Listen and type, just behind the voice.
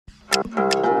Welcome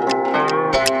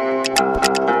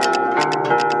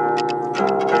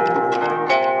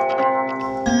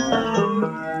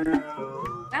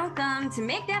to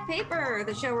Make That Paper,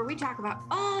 the show where we talk about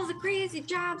all the crazy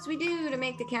jobs we do to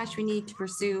make the cash we need to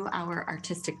pursue our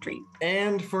artistic dream.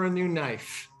 And for a new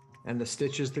knife and the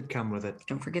stitches that come with it.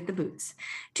 Don't forget the boots.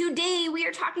 Today, we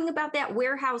are talking about that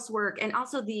warehouse work and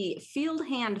also the field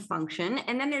hand function.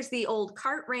 And then there's the old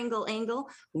cart wrangle angle.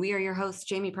 We are your hosts,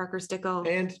 Jamie Parker Stickle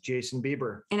and Jason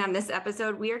Bieber. And on this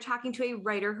episode, we are talking to a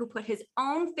writer who put his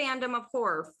own fandom of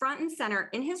horror front and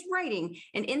center in his writing.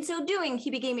 And in so doing,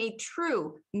 he became a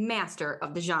true master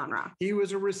of the genre. He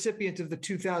was a recipient of the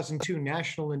 2002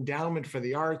 National Endowment for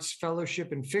the Arts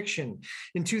Fellowship in Fiction.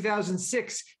 In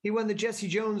 2006, he won the Jesse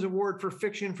Jones Award for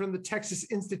Fiction from the Texas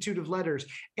Institute of Letters,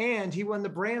 and he won the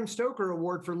Bram Stoker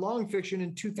Award for Long Fiction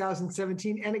in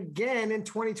 2017 and again in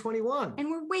 2021. And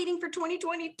we're waiting for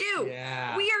 2022.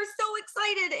 Yeah. We are so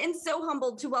excited and so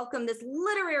humbled to welcome this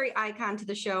literary icon to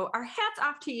the show. Our hats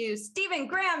off to you, Stephen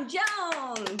Graham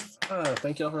Jones.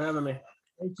 Thank y'all for having me.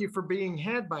 Thank you for being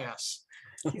had by us.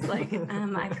 He's like,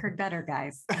 I've heard better,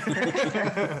 guys.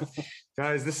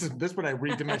 Guys, this is what I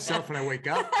read to myself when I wake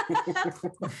up.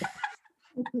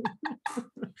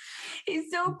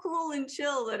 He's so cool and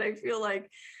chill that I feel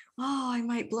like, I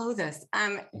might blow this.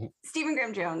 Stephen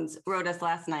Graham Jones wrote us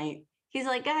last night. He's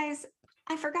like, guys,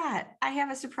 I forgot. I have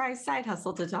a surprise side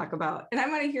hustle to talk about. And I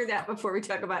want to hear that before we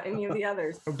talk about any of the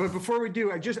others. But before we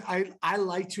do, I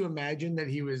like to imagine that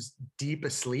he was deep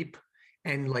asleep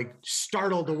and like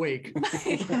startled awake.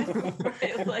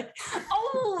 Right, like,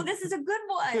 oh, this is a good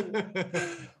one.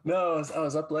 No, I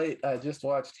was up late. I just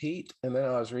watched Heat, and then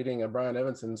I was reading a Brian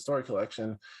Evanson story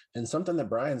collection, and something that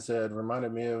Brian said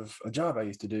reminded me of a job I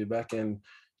used to do back in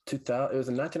 2000. It was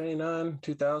in 1999,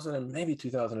 2000, and maybe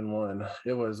 2001.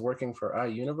 It was working for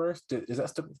iUniverse. Is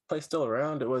that place still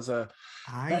around? It was a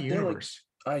iUniverse.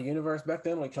 iUniverse. Back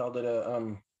then we called it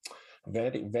a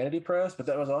Vanity Press, but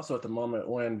that was also at the moment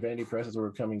when Vanity Presses were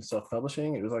becoming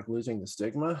self-publishing. It was like losing the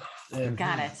stigma. And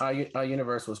got it.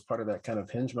 iUniverse was part of that kind of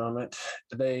hinge moment.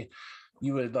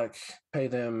 You would like pay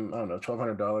them, I don't know,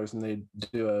 $1,200, and they'd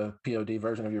do a POD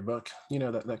version of your book,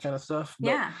 that kind of stuff.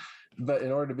 But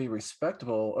in order to be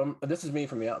respectable, this is me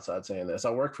from the outside saying this.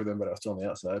 I worked for them, but I was still on the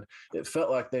outside. It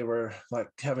felt like they were like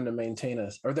having to maintain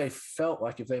they felt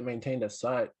like if they maintained a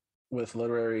site with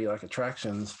literary like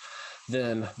attractions,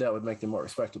 then that would make them more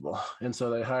respectable. And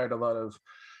so they hired a lot of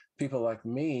people like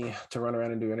me to run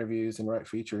around and do interviews and write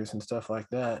features and stuff like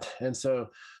that. And so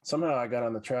somehow I got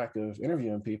on the track of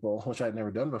interviewing people, which I'd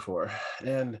never done before.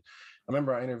 And I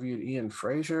remember I interviewed Ian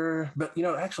Fraser, but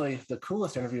actually the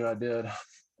coolest interview I did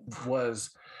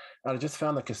was, I just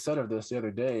found the cassette of this the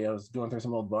other day. I was going through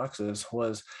some old boxes.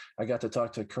 I got to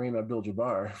talk to Kareem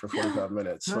Abdul-Jabbar for 45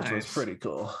 minutes, Nice. Which was pretty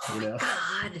cool. God.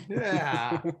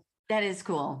 Yeah. That is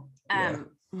cool.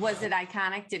 Was it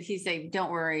iconic? Did he say, don't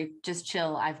worry, just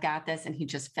chill, I've got this? And he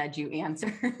just fed you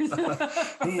answers?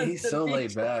 He's so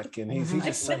laid back, and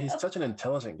he's such an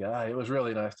intelligent guy. It was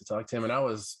really nice to talk to him. And I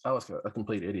was a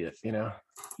complete idiot,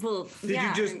 Well,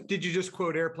 Did you just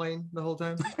quote Airplane the whole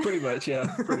time? Pretty much.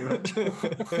 Yeah, pretty much.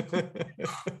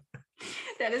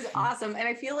 That is awesome. And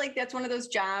I feel like that's one of those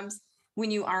jobs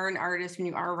when you are an artist, when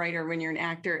you are a writer, when you're an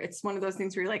actor, it's one of those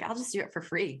things where you're like, I'll just do it for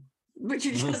free. But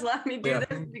you just let me do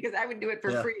this because I would do it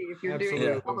for free if you're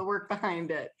doing all the work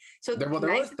behind it. So there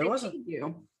was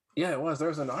you. Yeah, it was. There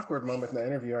was an awkward moment in the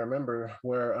interview, I remember,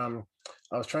 where I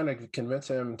was trying to convince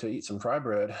him to eat some fry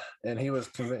bread, and he was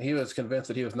convinced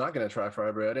that he was not going to try fry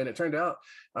bread. And it turned out,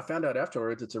 I found out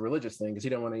afterwards, it's a religious thing because he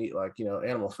didn't want to eat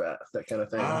animal fat, that kind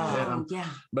of thing.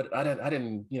 But I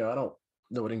don't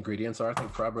know what ingredients are. I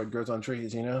think fry bread grows on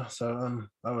trees, So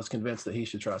I was convinced that he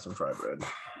should try some fry bread.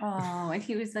 Oh, and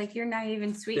he was like, "You're not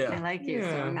even sweet. And I like you, so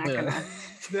I'm not gonna."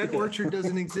 That orchard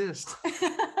doesn't exist.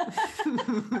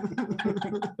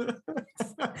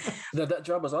 That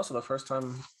job was also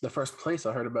the first place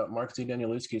I heard about Mark Z.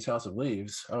 Danielewski's House of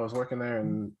Leaves. I was working there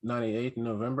in '98 in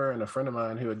November, and a friend of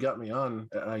mine who had got me on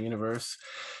at iUniverse,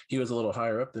 he was a little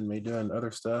higher up than me doing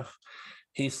other stuff.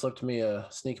 He slipped me a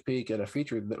sneak peek at a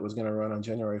feature that was going to run on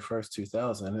January 1st,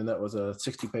 2000. And that was a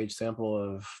 60-page sample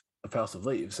of House of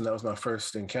Leaves. And that was my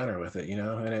first encounter with it,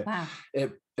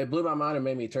 And it blew my mind and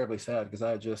made me terribly sad because I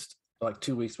had just like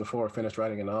 2 weeks before finished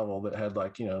writing a novel that had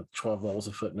 12 levels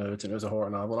of footnotes, and it was a horror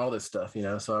novel and all this stuff,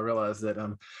 So I realized that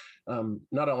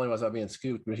not only was I being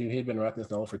scooped, but he'd been writing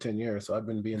this novel for 10 years. So I've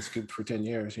been being scooped for 10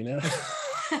 years,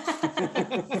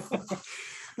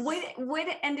 Why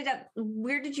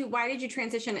did you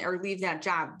transition or leave that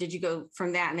job? Did you go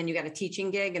from that and then you got a teaching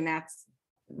gig and that's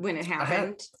when it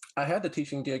happened? I had the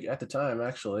teaching gig at the time,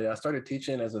 actually. I started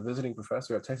teaching as a visiting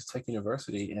professor at Texas Tech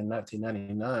University in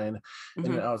 1999.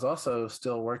 And I was also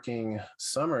still working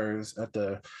summers at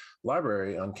the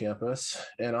library on campus.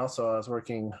 And also I was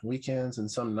working weekends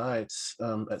and some nights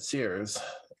at Sears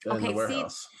in the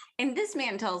warehouse. And this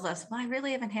man tells us, well, I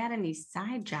really haven't had any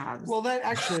side jobs. Well, that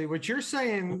actually, what you're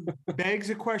saying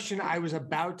begs a question I was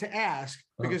about to ask,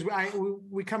 because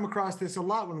we come across this a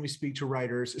lot when we speak to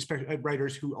writers, especially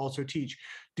writers who also teach.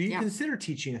 Do you consider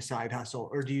teaching a side hustle,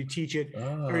 or do you teach it,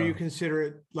 or you consider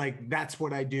it like, that's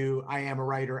what I do? I am a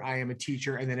writer, I am a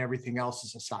teacher, and then everything else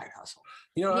is a side hustle.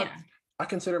 You know, I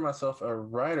consider myself a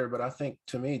writer, but I think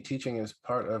to me, teaching is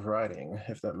part of writing,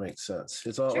 if that makes sense.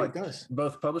 It's all like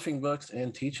both publishing books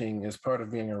and teaching is part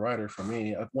of being a writer for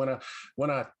me. When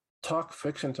I talk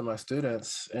fiction to my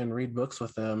students and read books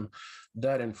with them,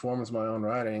 that informs my own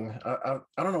writing. I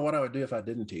don't know what I would do if I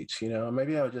didn't teach, you know,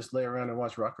 maybe I would just lay around and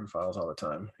watch Rockford Files all the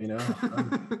time, you know.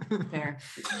 Fair.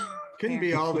 Couldn't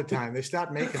be all the time. They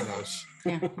stopped making those.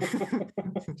 Yeah.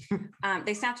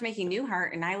 They stopped making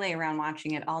Newhart, and I lay around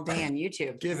watching it all day on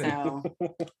YouTube. So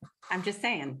I'm just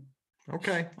saying.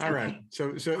 Okay. All right.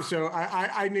 So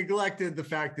I neglected the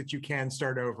fact that you can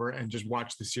start over and just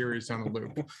watch the series on a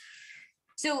loop.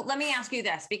 So let me ask you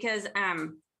this, because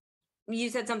you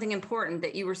said something important,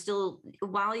 that you were still,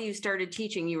 while you started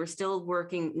teaching, you were still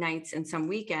working nights and some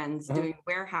weekends doing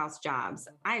warehouse jobs.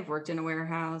 I've worked in a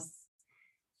warehouse.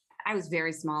 I was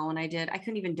very small when I did. I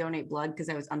couldn't even donate blood because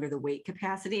I was under the weight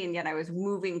capacity, and yet I was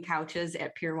moving couches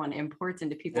at Pier 1 Imports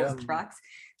into people's trucks.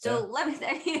 So let me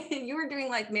say, you were doing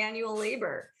like manual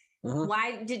labor.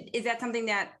 Is that something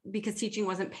that, because teaching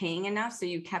wasn't paying enough, so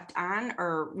you kept on,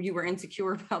 or you were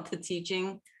insecure about the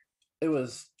teaching? It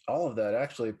was all of that,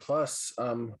 actually. Plus,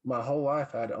 my whole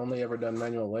life I'd only ever done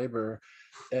manual labor,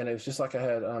 and it was just like I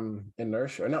had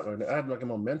inertia, I had like a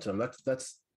momentum.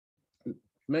 That's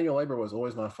manual labor was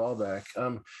always my fallback.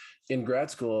 In grad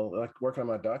school, like working on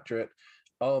my doctorate,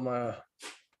 all of my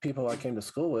people I came to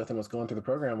school with and was going through the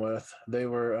program with, they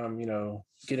were,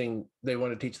 they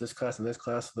wanted to teach this class and this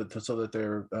class so that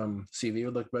their CV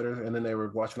would look better. And then they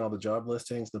were watching all the job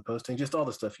listings, the posting, just all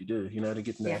the stuff you do, you know, to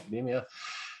get into academia.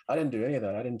 I didn't do any of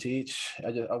that. I didn't teach.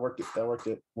 I worked at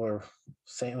where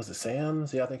was it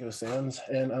Sam's? Yeah, I think it was Sam's.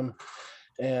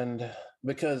 And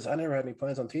because I never had any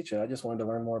plans on teaching, I just wanted to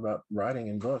learn more about writing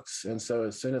and books. And so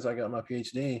as soon as I got my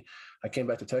PhD, I came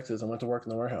back to Texas and went to work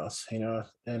in the warehouse, you know,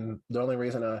 and the only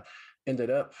reason I ended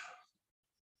up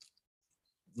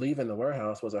leaving the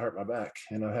warehouse was I hurt my back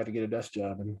and I had to get a desk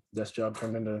job, and desk job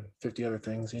turned into 50 other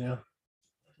things, you know?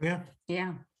 Yeah.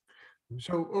 Yeah.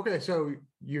 So, okay. So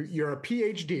you're a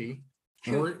PhD.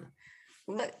 Can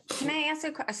I ask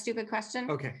a stupid question?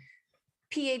 Okay.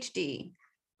 PhD.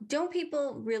 Don't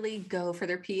people really go for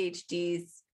their PhDs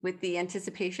with the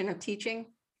anticipation of teaching?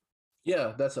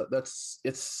 Yeah,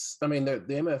 I mean, the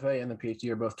MFA and the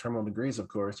PhD are both terminal degrees, of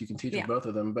course. You can teach with both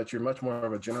of them, but you're much more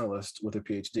of a generalist with a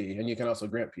PhD, and you can also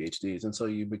grant PhDs. And so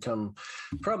you become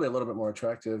probably a little bit more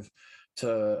attractive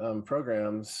to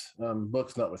programs,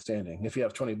 books notwithstanding. If you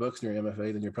have 20 books in your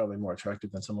MFA, then you're probably more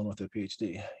attractive than someone with a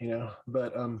PhD, you know?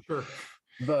 But sure.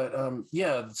 But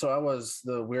so I was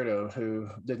the weirdo who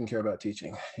didn't care about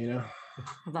teaching, you know?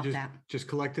 I love that. Just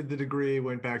collected the degree,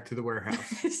 went back to the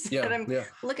warehouse.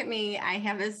 Look at me. I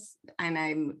have this, and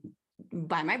I'm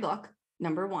buy my book,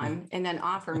 number one, and then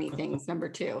offer me things, number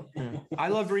two. I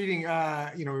love reading,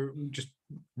 just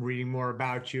reading more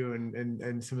about you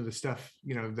and some of the stuff,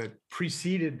 you know, that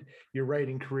preceded your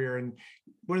writing career. And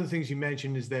one of the things you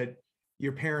mentioned is that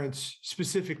your parents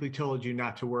specifically told you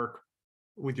not to work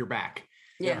with your back.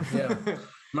 Yeah.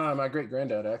 My great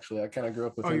granddad, actually, I kind of grew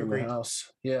up with him in the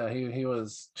house. Yeah, he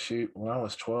was, when I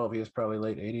was 12, he was probably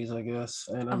late 80s, I guess.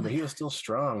 And but he was still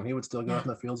strong. He would still go out in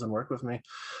the fields and work with me.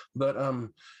 But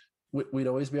we'd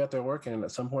always be out there working. And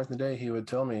at some point in the day, he would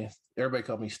tell me, everybody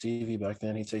called me Stevie back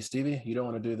then. He'd say, Stevie, you don't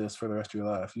want to do this for the rest of your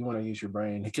life. You want to use your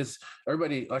brain. Because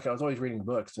everybody, like, I was always reading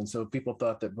books. And so people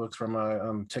thought that books were my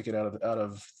ticket out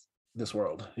of this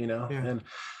world, you know? Yeah.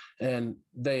 And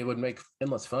they would make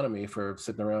endless fun of me for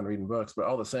sitting around reading books, but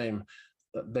all the same,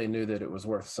 they knew that it was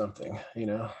worth something, you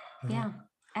know? Yeah,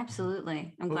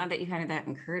 absolutely. I'm glad that you had that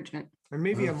encouragement. And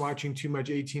maybe I'm watching too much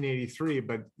 1883,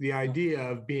 but the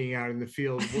idea of being out in the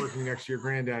field working next to your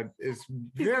granddad is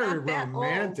very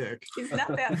romantic. He's not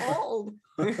that old.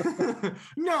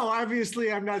 No,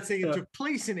 obviously, I'm not saying it took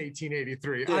place in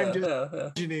 1883. I'm just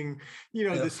imagining,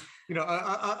 this,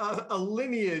 a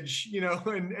lineage,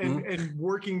 and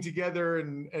working together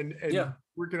and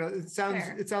working. It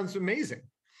sounds amazing.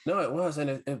 No, it was.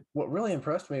 And what really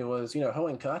impressed me was,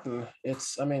 hoeing cotton,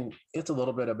 it's a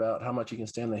little bit about how much you can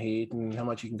stand the heat and how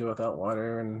much you can go without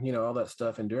water and, all that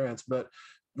stuff, endurance, but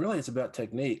really it's about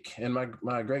technique. And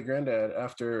my great granddad,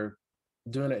 after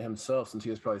doing it himself since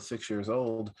he was probably 6 years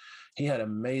old, he had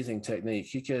amazing technique.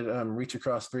 He could reach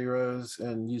across 3 rows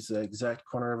and use the exact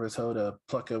corner of his hoe to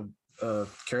pluck a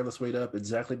careless weed up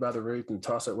exactly by the root and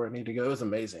toss it where it needed to go. It was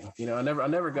amazing. I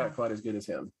never got quite as good as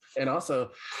him. And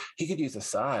also, he could use a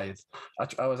scythe.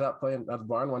 I was out playing at the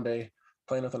barn one day,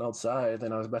 playing with an old scythe,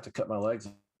 and I was about to cut my legs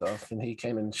off, and he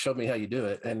came and showed me how you do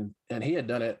it. And he had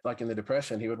done it like in the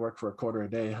Depression. He would work for a quarter a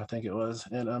day, I think it was,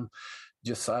 and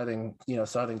just scything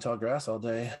tall grass all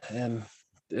day. And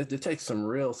it takes some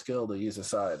real skill to use a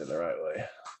scythe in the right way.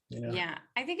 Yeah,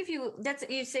 I think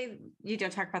you say you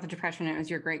don't talk about the Depression, it was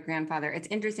your great grandfather. It's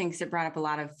interesting because it brought up a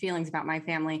lot of feelings about my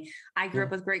family. I grew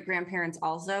up with great grandparents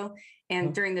also.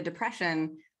 And during the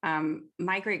Depression,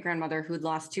 my great grandmother, who'd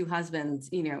lost 2 husbands,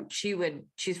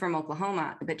 she's from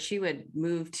Oklahoma, but she would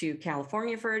move to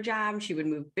California for a job. She would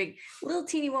move, big, little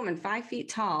teeny woman, 5 feet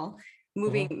tall,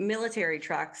 moving military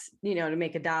trucks, to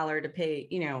make $1 to pay,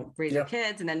 raise her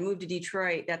kids, and then move to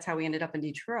Detroit. That's how we ended up in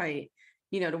Detroit,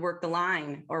 to work the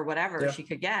line or whatever she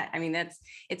could get. I mean,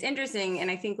 it's interesting.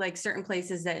 And I think like certain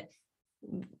places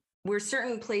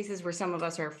where some of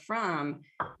us are from,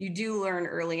 you do learn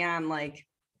early on, like,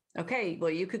 okay,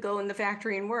 well, you could go in the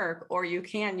factory and work, or you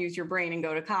can use your brain and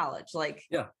go to college. Like,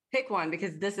 pick one,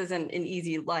 because this isn't an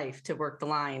easy life to work the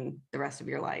line the rest of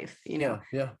your life, Yeah,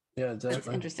 exactly. It's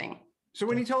interesting. So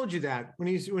when he told you that,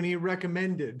 when he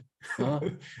recommended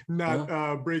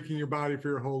not breaking your body for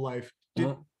your whole life,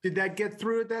 did that get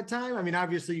through at that time? I mean,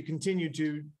 obviously you continued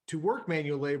to work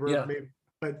manual labor,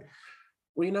 but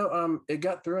well, it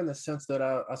got through in the sense that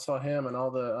I saw him and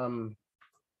all the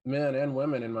men and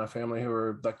women in my family who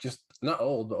were like just not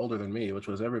old, but older than me, which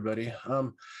was everybody.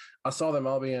 I saw them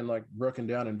all being like broken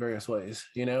down in various ways,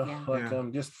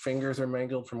 just fingers are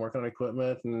mangled from working on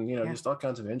equipment and, just all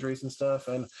kinds of injuries and stuff.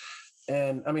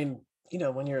 And I mean,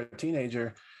 when you're a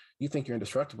teenager, you think you're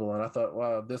indestructible. And I thought,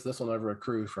 wow, this will never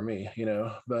accrue for me,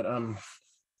 but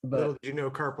little did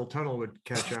carpal tunnel would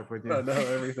catch up with you. I know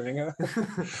everything.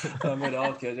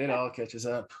 It all catches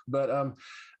up. But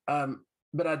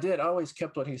I always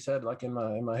kept what he said, like in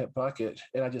my hip pocket,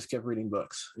 and I just kept reading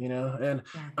books, and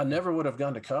I never would have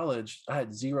gone to college. I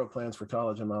had 0 plans for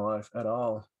college in my life at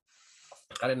all.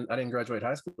 I didn't graduate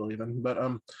high school even,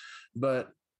 but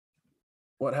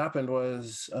what happened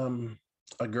was,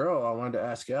 a girl I wanted to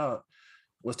ask out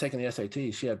was taking the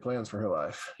SAT. She had plans for her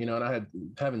life, and I had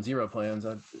having 0 plans.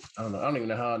 I don't know. I don't even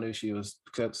know how I knew she was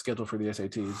scheduled for the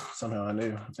SATs. Somehow I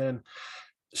knew. And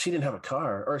she didn't have a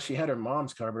car, or she had her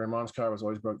mom's car, but her mom's car was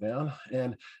always broke down.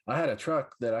 And I had a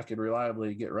truck that I could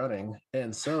reliably get running.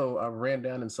 And so I ran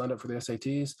down and signed up for the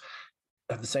SATs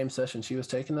at the same session she was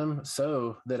taking them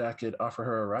so that I could offer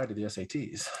her a ride to the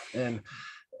SATs.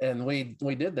 And we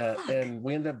did that, and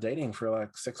we ended up dating for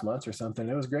like 6 months or something.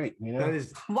 It was great,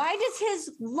 Why does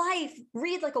his life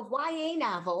read like a YA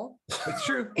novel? It's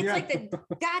true. It's like the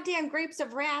goddamn Grapes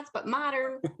of Wrath, but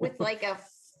modern, with like a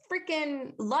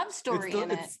freaking love story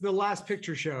in it. It's the Last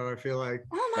Picture Show, I feel like.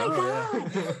 Oh my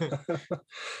God.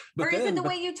 Or is it the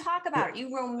way you talk about it? You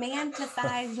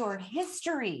romanticize your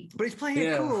history. But he's playing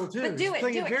it cool too. But do it.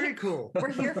 Very cool.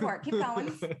 We're here for it. Keep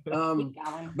going. Keep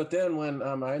going. But then when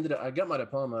I got my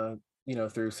diploma,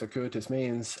 through circuitous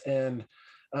means, and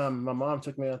my mom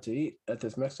took me out to eat at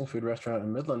this Mexican food restaurant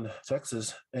in Midland,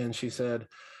 Texas, and she said,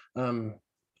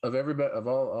 of everybody, of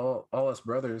all us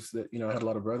brothers that, I had a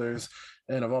lot of brothers,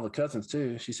 and of all the cousins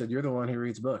too, she said, you're the one who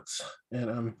reads books.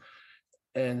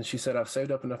 And she said, I've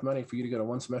saved up enough money for you to go to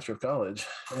 1 semester of college.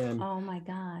 And oh my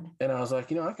God. And I was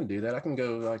like, I can do that. I can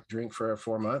go like drink for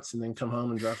 4 months and then come home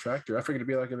and drive tractor. I figured it'd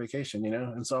be like a vacation,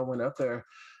 And so I went up there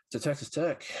to Texas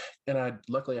Tech, and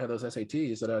luckily I had those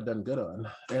SATs that I'd done good on.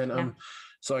 And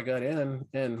so I got in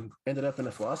and ended up in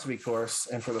a philosophy course.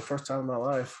 And for the first time in my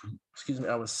life,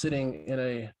 I was sitting in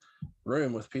a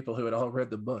room with people who had all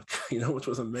read the book, which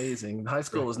was amazing. High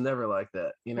school was never like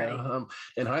that, Right.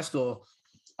 In high school,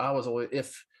 I was always,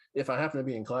 if I happened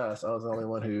to be in class, I was the only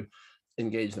one who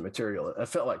engaged the material. It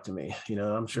felt like to me,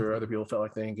 I'm sure other people felt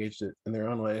like they engaged it in their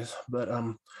own ways,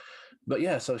 but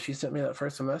yeah, so she sent me that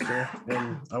first semester,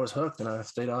 and I was hooked, and I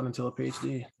stayed on until a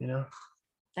PhD,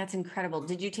 That's incredible.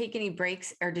 Did you take any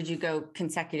breaks, or did you go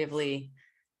consecutively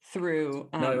through?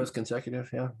 No, it was consecutive.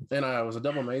 Yeah. And I was a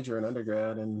double major in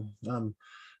undergrad, and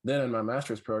Then in my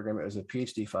master's program, it was a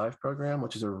PhD 5 program,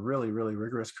 which is a really, really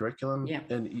rigorous curriculum. Yeah.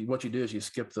 And what you do is you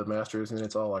skip the master's and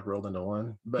it's all like rolled into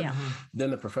one. But Yeah.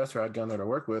 then the professor I'd gone there to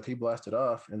work with, he blasted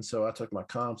off. And so I took my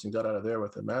comps and got out of there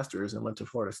with a master's and went to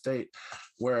Florida State,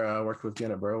 where I worked with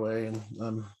Janet Burway.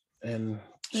 And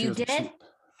she You was, did?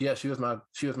 yeah, she was my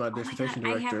dissertation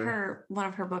director. I have one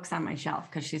of her books on my shelf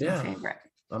because she's Yeah. my favorite.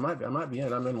 I might be in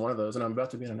it. I'm in one of those, and I'm about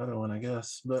to be in another one, I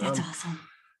guess. But That's awesome.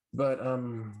 But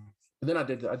then I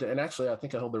did, and actually I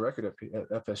think I hold the record at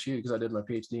FSU because I did my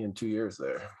PhD in 2 years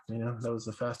there. You know, that was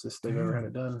the fastest they've ever had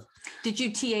it done. Did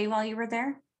you TA while you were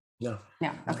there? No.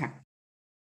 No. Okay.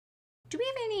 Do we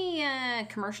have any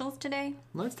commercials today?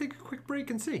 Let's take a quick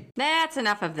break and see. That's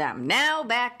enough of them. Now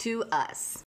back to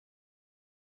us.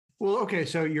 Well, okay,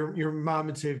 so your mom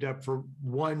had saved up for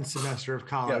one semester of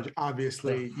college. Yeah.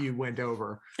 Obviously, you went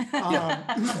over.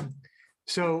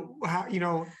 So how,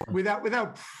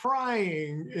 without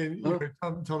prying, and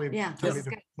tell me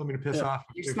to piss off.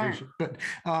 You're smart. But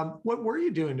what were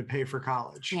you doing to pay for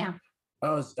college? Yeah. I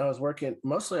was working,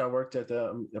 mostly I worked at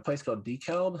a place called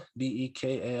DeKalb,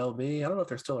 DEKALB. I don't know if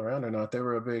they're still around or not. They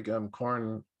were a big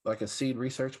corn, like a seed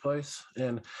research place.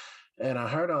 And I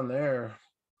hired on there,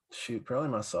 probably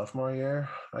my sophomore year,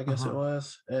 I guess it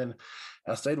was. And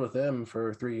I stayed with them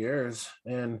for 3 years,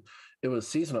 and it was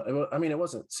seasonal. It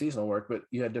wasn't seasonal work, but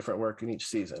you had different work in each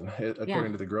season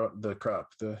according to the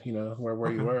crop,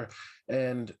 where you were.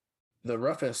 And the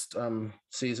roughest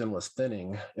season was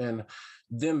thinning, and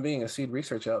them being a seed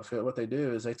research outfit, what they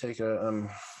do is they take a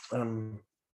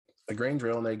grain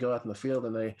drill and they go out in the field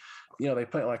and they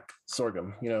plant like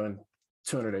sorghum, in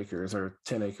 200 acres or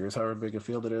 10 acres, however big a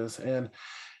field it is.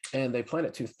 And they plant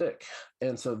it too thick.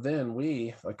 And so then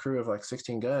we, a crew of like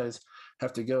 16 guys,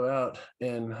 have to go out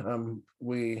and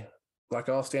we like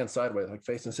all stand sideways, like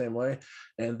facing the same way.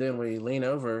 And then we lean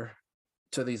over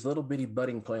to these little bitty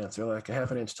budding plants. They're like a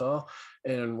half an inch tall.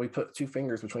 And we put 2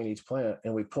 fingers between each plant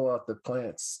and we pull out the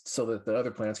plants so that the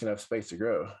other plants can have space to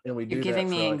grow. And we do that. You're giving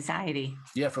me anxiety.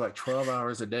 Yeah, for like 12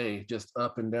 hours a day, just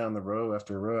up and down the row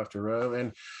after row after row.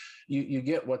 And you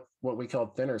get what we call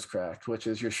thinner's crack, which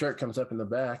is your shirt comes up in the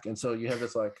back. And so you have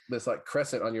this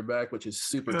crescent on your back, which is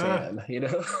super tan,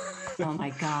 Oh my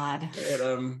God.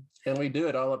 And we do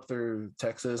it all up through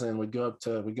Texas, and we go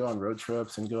on road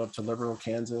trips and go up to Liberal,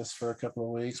 Kansas for a couple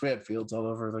of weeks. We had fields all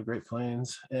over the Great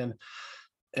Plains. And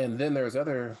then there's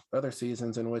other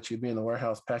seasons in which you'd be in the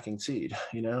warehouse packing seed,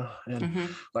 and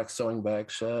like sewing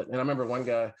bags shut. And I remember one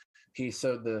guy, he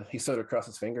sewed across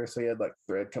his fingers, so he had like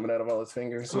thread coming out of all his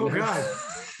fingers. Oh God!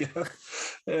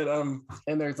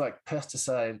 And there's like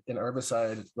pesticide and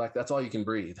herbicide, like that's all you can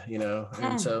breathe,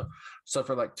 And so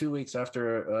for like 2 weeks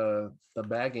after a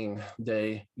bagging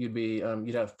day,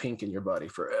 you'd have pink in your body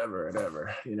forever and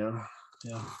ever,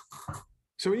 Yeah.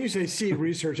 So when you say seed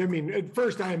research, I mean, at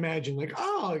first I imagine like,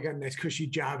 I got a nice cushy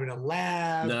job in a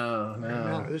lab. No.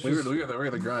 We were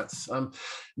the grunts.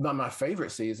 But my favorite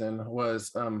season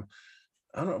was, I don't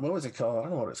know, what was it called? I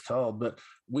don't know what it's called, but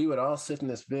we would all sit in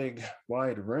this big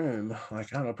wide room,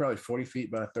 like, I don't know, probably 40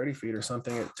 feet by 30 feet or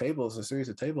something at tables, a series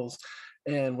of tables.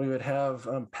 And we would have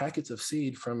packets of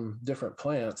seed from different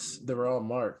plants that were all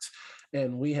marked.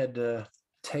 And we had to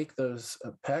take those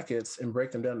packets and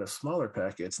break them down to smaller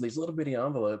packets, these little bitty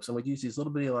envelopes, and we'd use these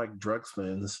little bitty like drug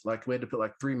spoons. Like we had to put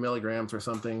like 3 milligrams or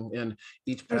something in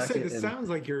each packet. It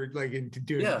sounds like you're like into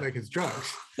doing it like it's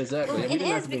drugs. Exactly. Well, we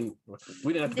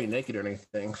didn't have to be naked or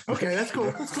anything. Okay, that's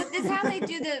cool. But this is how they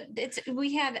do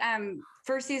we had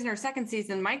first season or second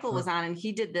season, Michael was on and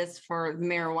he did this for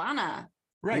marijuana.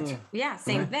 Right. Yeah,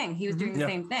 same thing. He was doing the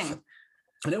same thing.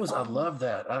 And I love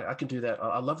that. I can do that.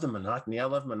 I love the monotony. I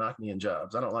love monotony in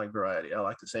jobs. I don't like variety. I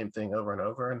like the same thing over and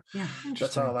over. And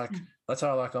that's how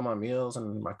I like all my meals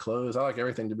and my clothes. I like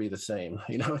everything to be the same,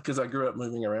 because I grew up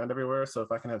moving around everywhere. So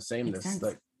if I can have sameness,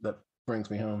 that brings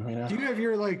me home, Do you have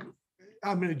your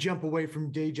I'm going to jump away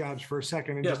from day jobs for a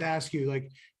second and just ask you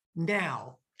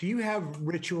now, do you have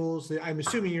rituals that I'm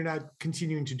assuming you're not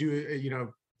continuing to do,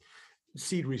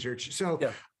 seed research. So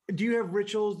do you have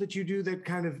rituals that you do that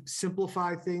kind of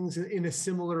simplify things in a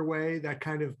similar way, that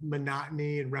kind of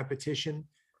monotony and repetition?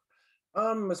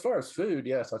 As far as food,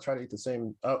 yes, I try to eat the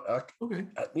same. Okay.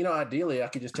 Ideally I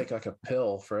could just take like a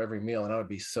pill for every meal and I would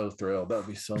be so thrilled. That would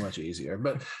be so much easier.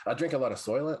 But I drink a lot of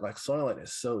Soylent. Like Soylent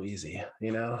is so easy,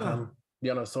 you know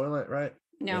Soylent, right?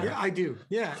 No. Yeah, I do.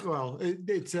 Yeah. Well,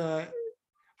 it's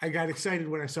I got excited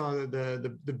when I saw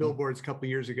the billboards a couple of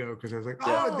years ago because I was like,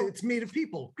 it's made of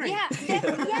people. Great. Yeah. Yes.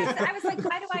 I was like,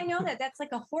 why do I know that? That's like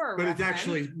a horror But reference. it's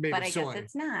actually made of soy. But I guess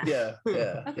it's not. Yeah.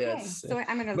 Okay. So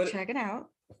I'm going to check it out.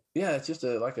 Yeah, it's just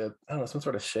like a, I don't know, some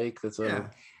sort of shake that's Yeah.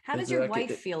 How does your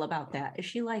wife feel about that? Is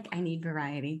she like, I need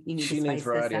variety? You need to spice needs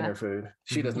variety this in up. her food.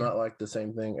 She does not like the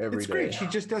same thing every day. It's great. She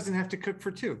just doesn't have to cook for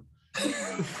two.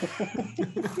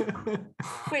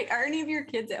 Wait, are any of your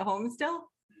kids at home still?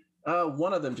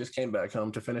 One of them just came back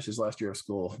home to finish his last year of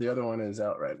school. The other one is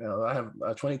out right now. I have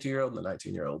a 22-year-old and a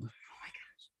 19-year-old. Oh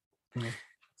my gosh.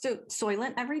 So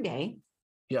Soylent every day.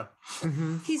 Yeah.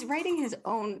 Mm-hmm. He's writing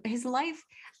his life.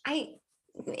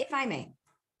 If I may,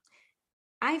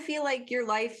 I feel like your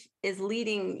life is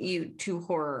leading you to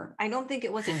horror. I don't think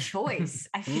it was a choice.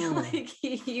 I feel like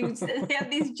you have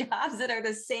these jobs that are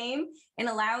the same and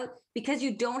allowed, because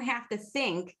you don't have to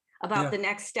think about the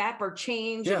next step or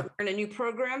change or learn a new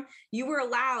program. You were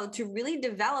allowed to really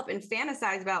develop and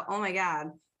fantasize about, oh my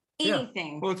God,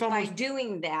 anything by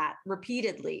doing that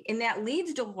repeatedly. And that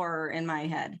leads to horror in my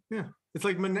head. Yeah. It's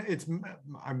like, is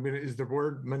the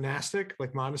word monastic,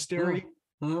 like monastery?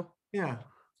 Mm-hmm. Yeah.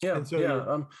 Yeah. And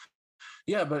so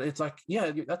but it's like,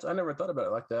 I never thought about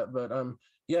it like that. But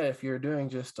if you're doing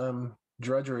just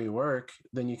drudgery work,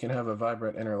 then you can have a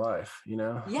vibrant inner life, you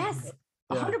know? Yes.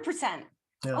 100%.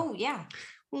 Yeah. Oh yeah.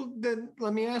 Well, then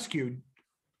let me ask you,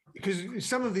 because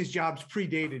some of these jobs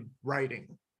predated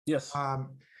writing. Yes.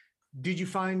 Did you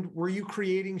were you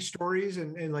creating stories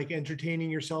and like entertaining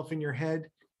yourself in your head?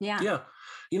 Yeah. Yeah.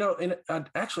 You know, and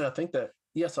I think that,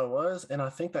 yes, I was. And I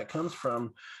think that comes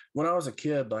from when I was a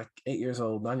kid, like 8 years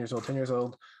old, 9 years old, 10 years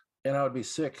old, and I would be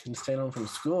sick and staying home from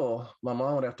school. My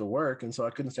mom would have to work. And so I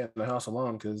couldn't stay in the house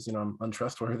alone because, you know, I'm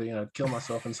untrustworthy and I'd kill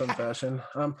myself in some fashion.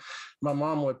 My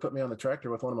mom would put me on the tractor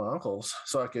with one of my uncles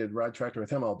so I could ride tractor with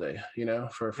him all day, you know,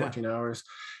 for 14 hours.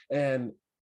 And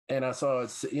I saw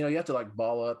it's, you know, you have to like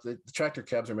ball up. The tractor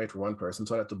cabs are made for one person.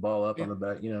 So I'd have to ball up on the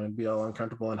back, you know, and be all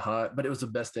uncomfortable and hot, but it was the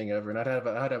best thing ever. And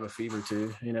I'd have a fever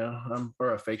too, you know,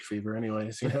 or a fake fever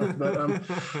anyways, you know,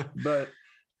 but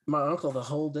my uncle the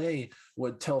whole day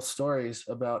would tell stories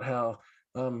about how,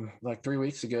 like 3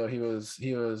 weeks ago, he was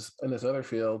in this other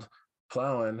field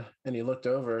plowing and he looked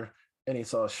over and he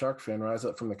saw a shark fin rise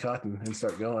up from the cotton and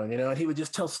start going, you know, and he would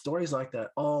just tell stories like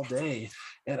that all day.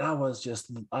 And I was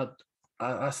just,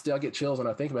 I still get chills when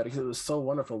I think about it because it was so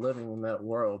wonderful living in that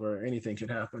world where anything could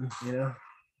happen, you know?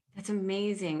 That's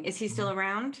amazing. Is he still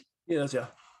around? Yes, yeah.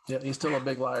 Yeah, he's still a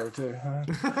big liar too.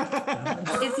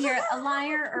 Is he a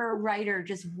liar or a writer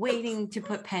just waiting to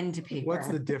put pen to paper? What's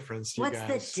the difference?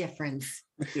 The difference?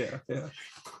 Yeah.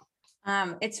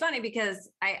 It's funny because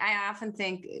I often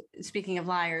think, speaking of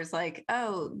liars, like,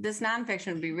 oh, this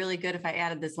nonfiction would be really good if I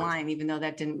added this line, even though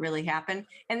that didn't really happen.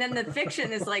 And then the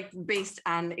fiction is like based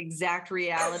on exact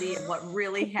reality of what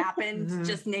really happened. Mm-hmm.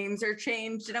 Just names are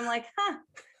changed. And I'm like,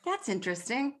 that's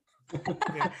interesting.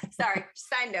 Sorry,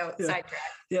 side note, sidetrack.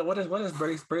 Yeah, what is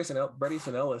Bryson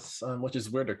Ellis, which is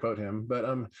weird to quote him, but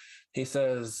he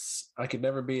says, I could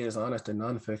never be as honest in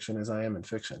nonfiction as I am in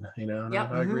fiction, you know? And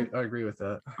I agree with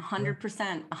that.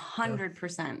 100%.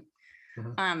 100%.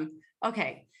 Mm-hmm.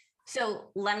 Okay. So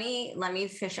let me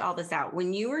fish all this out.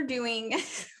 When you were doing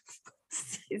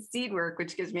seed work,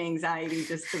 which gives me anxiety,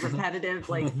 just the repetitive,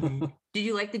 like, did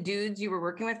you like the dudes you were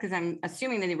working with? Because I'm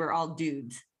assuming that they were all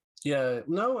dudes. Yeah,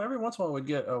 no, every once in a while we'd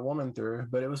get a woman through,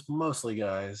 but it was mostly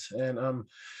guys. And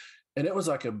it was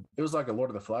like a Lord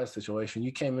of the Flies situation.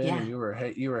 You came in and you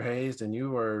were hazed and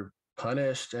you were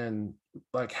punished, and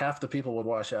like half the people would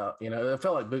wash out, you know. It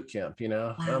felt like boot camp, you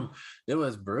know. Wow. It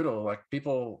was brutal. Like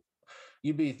people,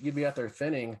 you'd be out there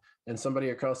thinning, and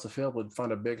somebody across the field would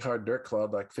find a big hard dirt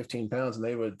clod like 15 pounds and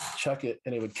they would chuck it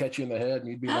and it would catch you in the head and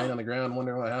you'd be laying on the ground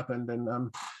wondering what happened.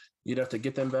 And you'd have to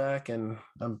get them back. And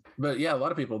but yeah, a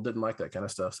lot of people didn't like that kind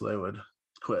of stuff, so they would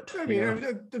quit. I mean,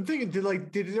 I'm thinking,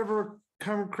 did it ever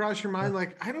come across your mind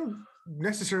like, I don't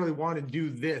necessarily want to do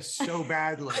this so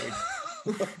badly?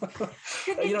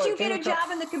 Did you get a job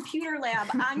in the computer lab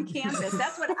on campus?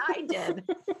 That's what I did.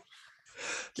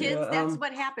 Kids, that's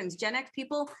what happens. Gen X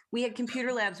people, we had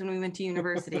computer labs when we went to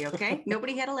university, okay?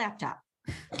 Nobody had a laptop.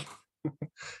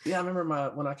 Yeah, I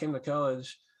remember when I came to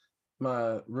college,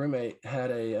 my roommate had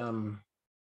a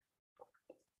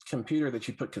computer that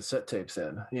you put cassette tapes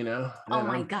in, you know. Oh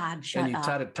my God! Shut up. And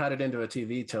you tied it into a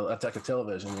TV, like a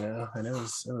television, you know. And it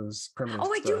was primitive.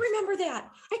 Oh, I do remember that.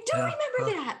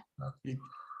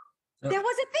 That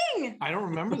was a thing. I don't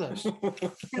remember this.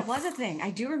 It was a thing.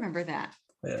 I do remember that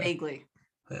vaguely.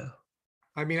 Yeah.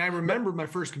 I mean, I remember my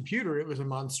first computer. It was a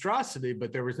monstrosity,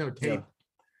 but there was no tape.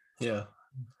 Yeah.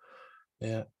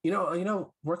 Yeah. You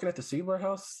know, working at the seed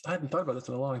warehouse, I hadn't thought about this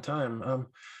in a long time.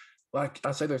 like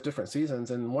I say, there's different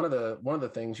seasons, and one of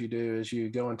the things you do is you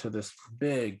go into this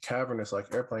big cavernous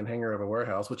like airplane hangar of a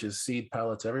warehouse, which is seed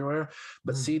pallets everywhere.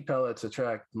 But seed pellets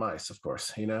attract mice, of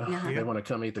course. They want to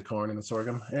come eat the corn and the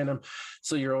sorghum, and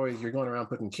so you're going around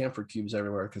putting camphor cubes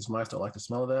everywhere because mice don't like the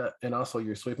smell of that, and also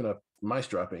you're sweeping up mice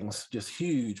droppings, just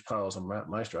huge piles of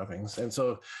mice droppings, and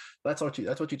so that's what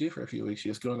you do for a few weeks.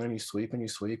 You just go in there and you sweep and you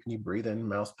sweep and you breathe in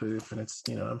mouse poop, and it's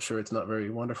I'm sure it's not very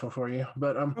wonderful for you,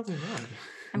 but Probably not.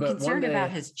 I'm concerned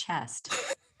about his chest.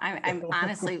 I'm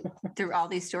honestly through all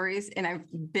these stories, and I've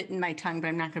bitten my tongue, but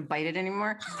I'm not going to bite it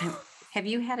anymore. Have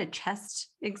you had a chest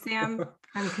exam?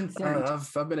 I'm concerned.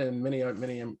 I've been in many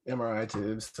MRI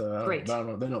tubes. Great. They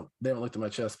haven't looked at my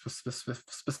chest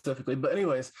specifically. But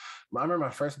anyways, I remember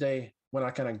my first day when I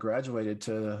kind of graduated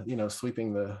to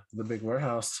sweeping the big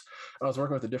warehouse. I was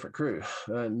working with a different crew,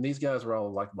 and these guys were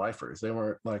all like lifers. They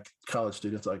weren't like college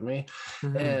students like me,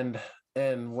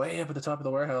 and way up at the top of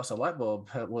the warehouse, a light bulb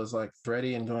was like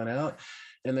thready and going out.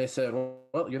 And they said,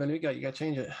 well, you're the new guy, you got to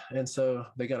change it. And so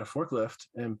they got a forklift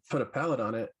and put a pallet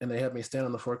on it. And they had me stand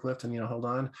on the forklift and, hold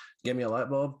on, give me a light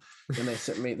bulb. And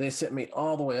they sent me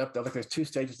all the way up there. Like there's 2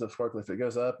 stages of the forklift. It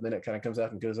goes up, and then it kind of comes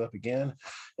out and goes up again.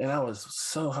 And I was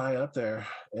so high up there,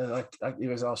 and it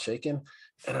was all shaking.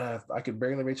 And I could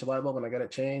barely reach a light bulb, and I got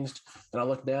it changed. And I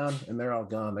looked down, and they're all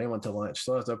gone. They went to lunch.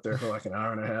 So I was up there for like an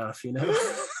hour and a half,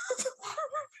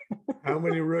 How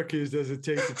many rookies does it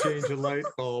take to change a light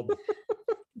bulb?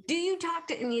 Do you talk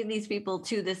to any of these people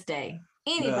to this day?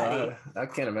 Anybody? No, I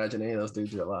can't imagine any of those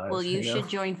dudes are alive. Well, you should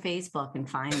join Facebook and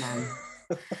find them.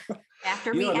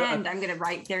 After we end, I'm going to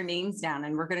write their names down,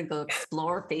 and we're going to go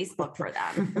explore Facebook for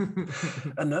them.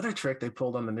 Another trick they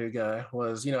pulled on the new guy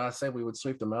was, I said we would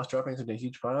sweep the mouse droppings into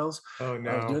huge piles. Oh no!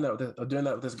 I was doing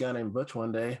that with this guy named Butch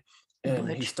one day. And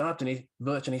Butch. He stopped and he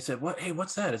said, Hey,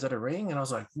 what's that? Is that a ring? And I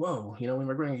was like, whoa,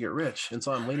 we're going to get rich. And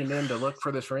so I'm leaning in to look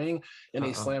for this ring, and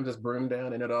he slams his broom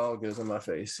down, and it all goes in my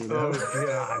face. Oh,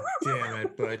 God damn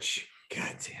it, Butch.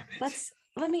 God damn it.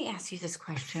 Let me ask you this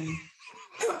question.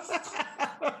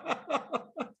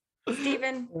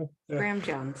 Stephen Graham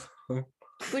Jones,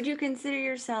 would you consider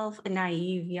yourself a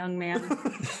naive young man?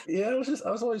 Yeah, I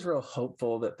was always real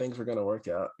hopeful that things were going to work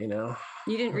out, You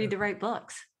didn't read the right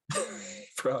books.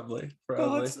 Probably.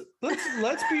 Well,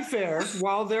 let's be fair.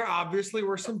 While there obviously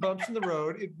were some bumps in the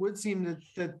road, it would seem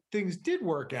that things did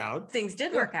work out. Things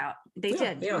did work out. They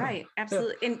did. You're right.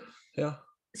 Absolutely. And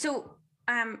so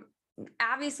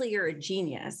obviously you're a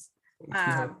genius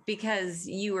because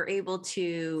you were able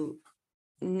to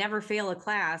never fail a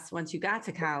class once you got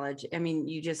to college. I mean,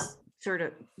 you just sort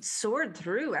of soared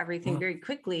through everything very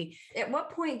quickly. At what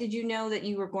point did you know that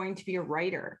you were going to be a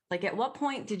writer? Like, at what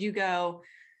point did you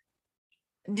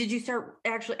start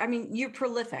actually? I mean, you're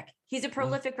prolific. He's a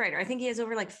prolific writer. I think he has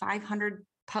over like 500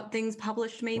 things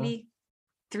published, maybe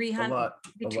 300. A lot.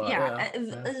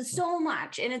 So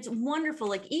much. And it's wonderful.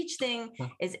 Like, each thing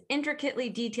is intricately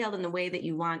detailed in the way that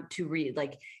you want to read.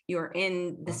 Like, you're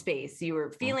in the space, you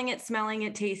were feeling it, smelling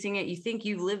it, tasting it. You think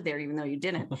you lived there, even though you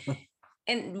didn't.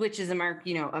 And which is a mark,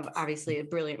 of obviously a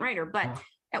brilliant writer. But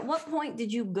at what point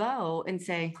did you go and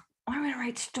say, I'm going to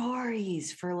write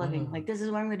stories for a living? Like, this is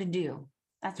what I'm going to do.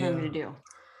 That's what I'm going to do.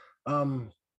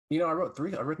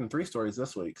 I've written 3 stories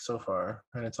this week so far,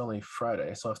 and it's only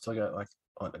Friday. So I've still got like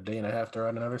a day and a half to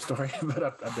write another story.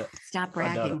 But Stop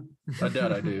bragging. I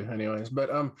doubt I do anyways,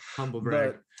 but, humble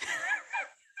brag.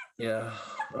 Yeah.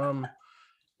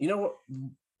 What?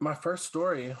 My first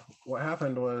story, what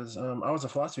happened was I was a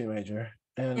philosophy major,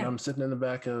 and I'm sitting in the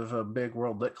back of a big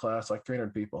world lit class, like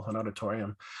 300 people, an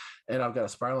auditorium, and I've got a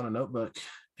spiral and a notebook,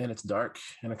 and it's dark,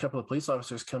 and a couple of police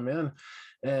officers come in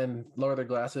and lower their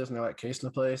glasses, and they're like casing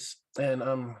the place, and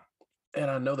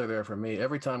I know they're there for me.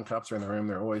 Every time cops are in the room,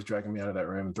 they're always dragging me out of that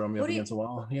room, throwing me up against the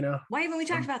wall. Why haven't we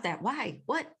talked about that? Why?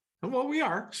 What? Well, we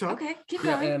are. So okay, keep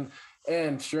going.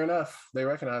 And sure enough, they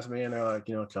recognize me, and they're like,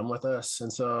 come with us.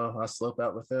 And so I slope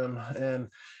out with them and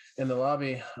in the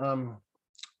lobby. And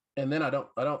then I don't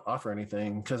offer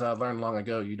anything, because I learned long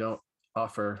ago, you don't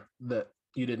offer that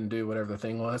you didn't do whatever the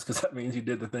thing was, because that means you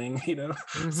did the thing,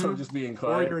 So I'm just being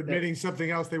quiet. Or you're admitting something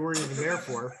else they weren't even there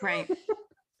for. Right.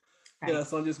 Yeah,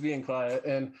 so I'm just being quiet.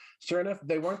 And sure enough,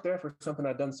 they weren't there for something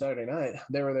I'd done Saturday night.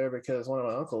 They were there because one of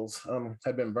my uncles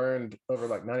had been burned over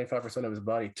like 95% of his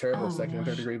body, terrible second and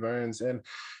third degree burns.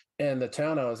 And the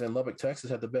town I was in, Lubbock,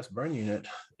 Texas, had the best burn unit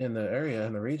in the area,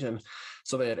 in the region.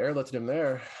 So they had airlifted him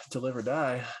there to live or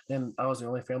die. And I was the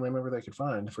only family member they could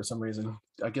find for some reason,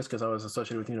 I guess because I was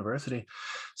associated with the university.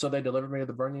 So they delivered me to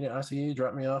the burn unit ICU,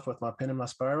 dropped me off with my pen and my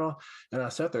spiral. And I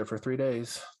sat there for 3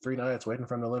 days, 3 nights, waiting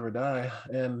for him to live or die.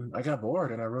 And I got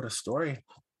bored, and I wrote a story.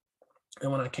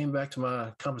 And when I came back to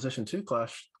my Composition 2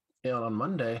 class on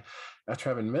Monday, after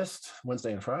having missed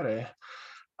Wednesday and Friday,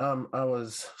 I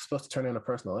was supposed to turn in a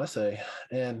personal essay,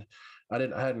 and I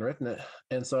hadn't written it.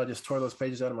 And so I just tore those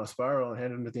pages out of my spiral and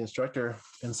handed them to the instructor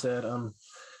and said,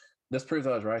 this proves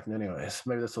I was writing anyways.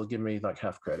 Maybe this will give me like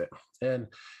half credit.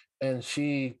 And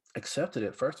she accepted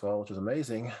it, first of all, which was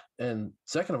amazing. And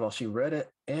second of all, she read it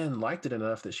and liked it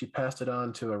enough that she passed it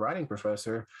on to a writing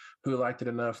professor who liked it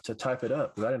enough to type it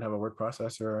up, because I didn't have a word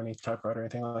processor or any typewriter or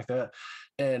anything like that.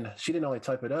 And she didn't only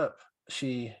type it up,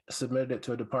 she submitted it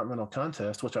to a departmental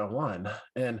contest, which I won.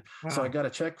 And so I got a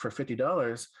check for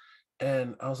 $50.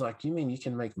 And I was like, you mean you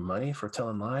can make money for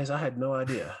telling lies? I had no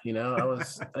idea, I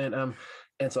was,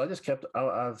 and so I just kept,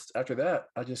 after that,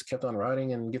 I just kept on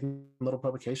writing and getting little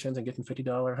publications and getting $50,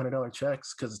 $100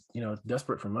 checks because,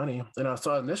 desperate for money. And I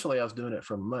saw initially I was doing it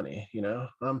for money,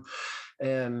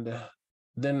 and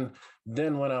then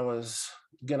when I was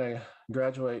going to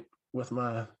graduate with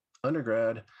my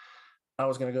undergrad, I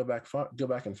was going to go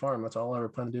back and farm. That's all I ever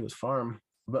planned to do was farm.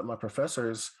 But my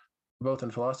professors, both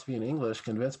in philosophy and English,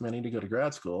 convinced me I need to go to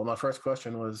grad school. My first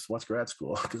question was, what's grad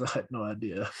school? Because I had no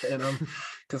idea. And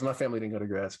because my family didn't go to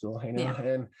grad school,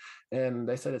 and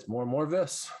they said, it's more of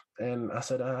this. And I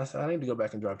said, I need to go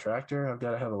back and drive tractor. I've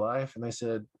got to have a life. And they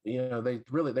said,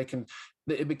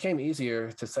 it became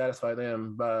easier to satisfy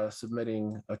them by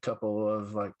submitting a couple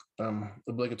of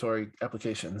obligatory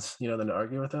applications, than to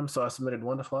argue with them. So I submitted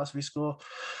one to philosophy school,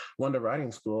 one to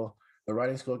writing school. The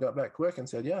writing school got back quick and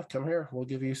said, yeah, come here, we'll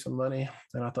give you some money.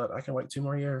 And I thought, I can wait 2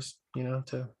 more years,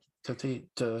 to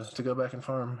go back and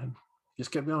farm, and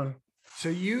just kept going. So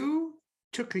you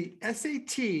took the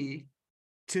SAT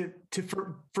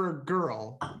for a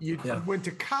girl. You went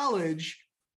to college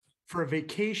for a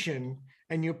vacation,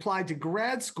 and you applied to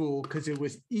grad school because it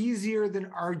was easier than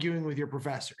arguing with your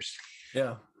professors.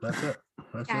 Yeah, that's it.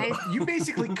 Guys, you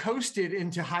basically coasted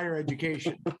into higher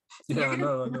education. You're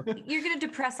going to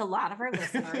depress a lot of our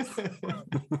listeners.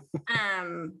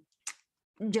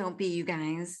 Don't be, you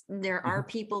guys. There are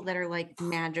people that are like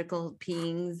magical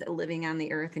beings living on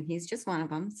the earth, and he's just one of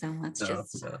them. So let's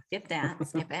skip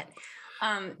it.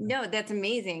 No, that's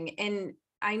amazing. And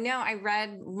I know I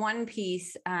read one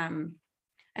piece. I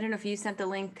don't know if you sent the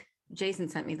link. Jason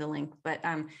sent me the link, but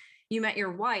you met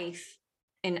your wife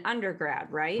in undergrad,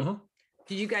 right? Uh-huh.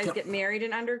 Did you guys get married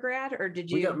in undergrad, or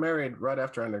did you? We got married right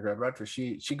after undergrad. Right after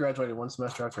she graduated 1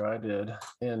 semester after I did.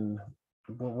 And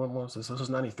when was this? This was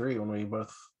 93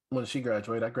 when she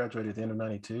graduated. I graduated at the end of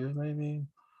 92, maybe.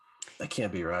 That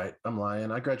can't be right. I'm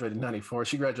lying. I graduated in 94.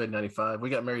 She graduated in 95. We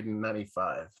got married in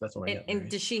 95. That's when we got married. And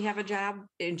does she have a job?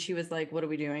 And she was like, what are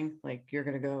we doing? Like, you're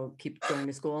going to keep going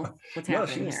to school? What's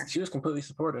happening here? She was completely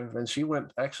supportive. And she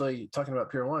went, actually, talking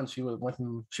about Pier 1, she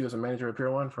was a manager at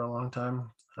Pier 1 for a long time.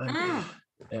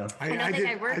 Yeah.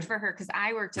 I worked for her because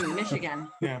I worked in Michigan.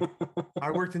 Yeah.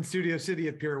 I worked in Studio City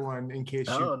at Pier 1 in case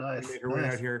she made her way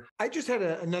out here. I just had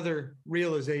another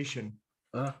realization.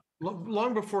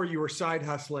 Long before you were side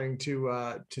hustling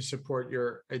to support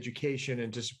your education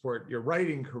and to support your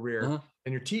writing career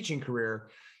and your teaching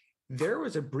career, there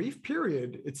was a brief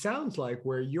period, it sounds like,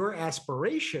 where your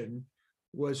aspiration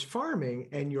was farming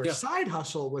and your side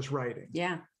hustle was writing.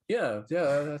 Yeah. Yeah.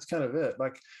 That's kind of it.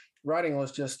 Like, writing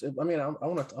was just, I mean, I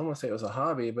want to say it was a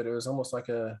hobby, but it was almost like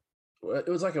it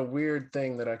was like a weird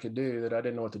thing that I could do that I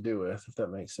didn't know what to do with, if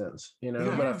that makes sense,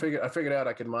 but I figured out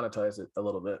I could monetize it a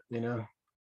little bit,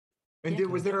 And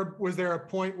was there a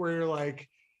point where you're like,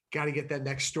 got to get that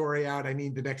next story out? I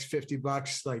need the next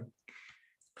 $50. Like,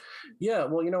 yeah,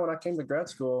 well, when I came to grad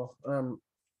school,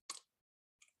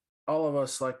 all of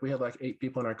us, we had 8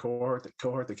 people in our cohort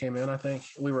that came in. I think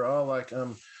we were all like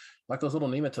those little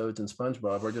nematodes in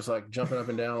SpongeBob. We're just jumping up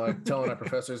and down, telling our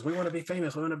professors, we want to be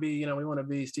famous. We want to be, we want to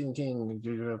be Stephen King,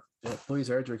 Louise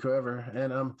Erdrich, whoever.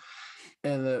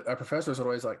 And our professors would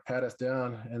always pat us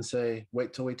down and say,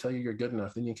 wait till we tell you you're good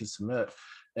enough, then you can submit.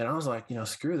 And I was like,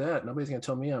 screw that. Nobody's going to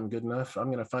tell me I'm good enough. I'm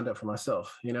going to find out for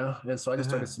myself, And so I just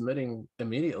started submitting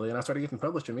immediately, and I started getting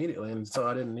published immediately. And so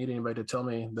I didn't need anybody to tell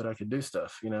me that I could do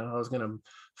stuff. I was going to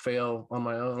fail on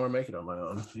my own or make it on my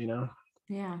own,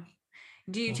 Yeah.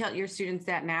 Do you tell your students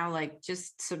that now,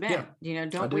 just submit,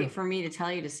 don't wait for me to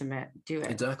tell you to submit, do it.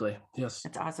 Exactly. Yes.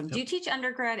 That's awesome. Yep. Do you teach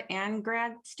undergrad and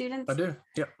grad students? I do.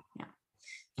 Yep. Yeah.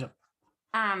 Yep.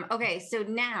 Okay. So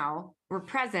now we're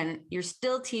present, you're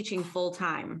still teaching full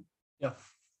time. Yeah.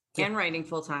 And writing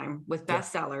full time with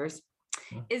bestsellers.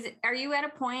 Yeah. Are you at a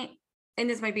point, and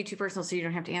this might be too personal, so you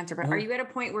don't have to answer, but are you at a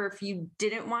point where if you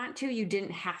didn't want to, you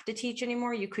didn't have to teach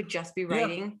anymore? You could just be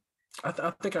writing?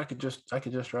 I think I could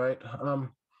just write.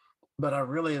 but I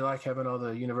really like having all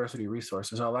the university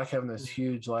resources. I like having this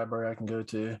huge library I can go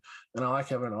to, and I like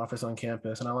having an office on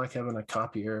campus, and I like having a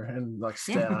copier and like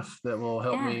staff that will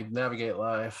help me navigate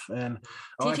life. And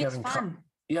I like having,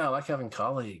 I like having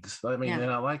colleagues. I mean,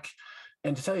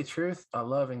 and to tell you the truth, I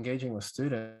love engaging with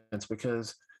students,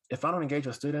 because if I don't engage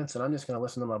with students, and I'm just going to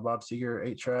listen to my Bob Seger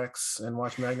 8 tracks and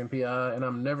watch Magnum PI, and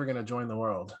I'm never going to join the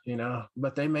world,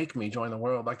 but they make me join the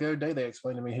world. Like the other day, they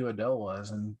explained to me who Adele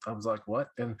was, and I was like, what?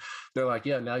 And they're like,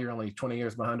 yeah, now you're only 20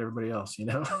 years behind everybody else,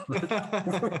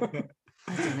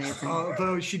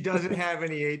 Although she doesn't have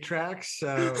any 8 tracks.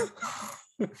 So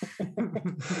would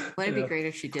it be great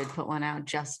if she did put one out?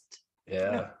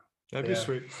 That'd be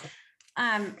sweet.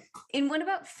 And what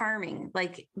about farming?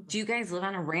 Like, do you guys live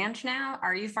on a ranch now?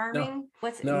 Are you farming?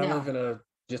 No, I live in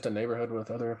just a neighborhood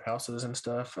with other houses and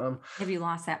stuff. Have you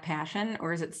lost that passion,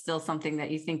 or is it still something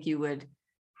that you think you would?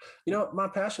 My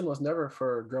passion was never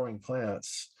for growing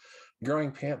plants.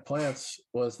 Growing plants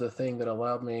was the thing that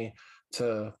allowed me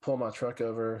to pull my truck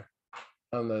over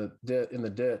in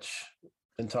the ditch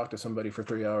and talk to somebody for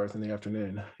 3 hours in the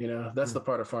afternoon. That's the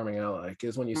part of farming I like,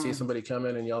 is when you see somebody come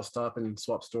in and y'all stop and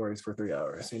swap stories for 3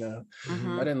 hours.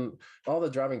 All the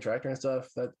driving tractor and stuff,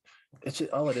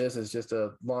 all it is just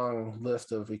a long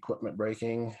list of equipment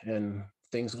breaking and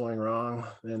things going wrong.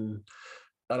 And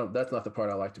that's not the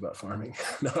part I liked about farming.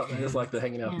 No, I just like the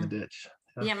hanging out in the ditch.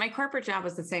 Yeah, my corporate job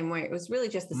was the same way. It was really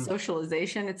just the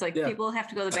socialization. It's like people have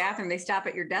to go to the bathroom. They stop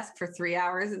at your desk for 3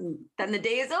 hours, and then the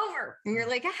day is over. And you're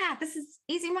like, this is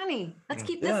easy money. Let's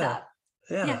keep this up.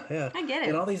 Yeah. I get it.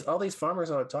 And all these farmers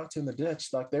I would talk to in the ditch,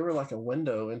 like they were like a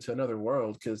window into another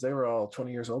world, because they were all 20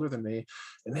 years older than me.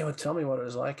 And they would tell me what it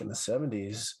was like in the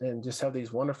 70s, and just have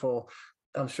these wonderful,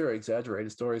 I'm sure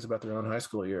exaggerated stories about their own high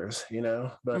school years,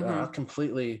 but I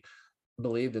completely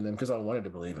believed in them because I wanted to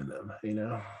believe in them,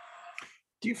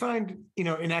 Do you find,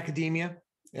 in academia,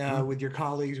 with your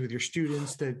colleagues, with your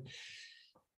students, do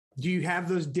you have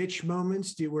those ditch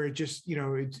moments where it just,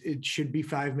 it should be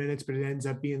 5 minutes, but it ends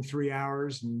up being 3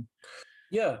 hours? And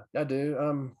yeah, I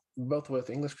do. Both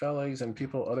with English colleagues and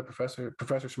other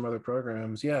professors from other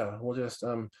programs. Yeah, we'll just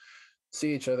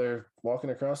see each other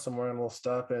walking across somewhere, and we'll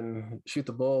stop and shoot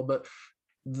the bull. But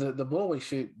the bull we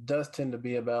shoot does tend to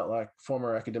be about like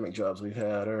former academic jobs we've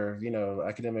had, or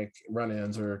academic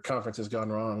run-ins or conferences gone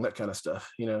wrong, that kind of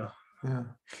stuff.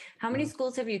 How many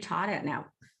schools have you taught at now?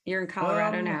 You're in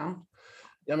Colorado now.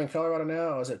 I'm in Colorado now.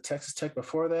 I was at Texas Tech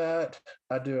before that.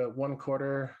 I do it 1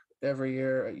 quarter every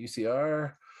year at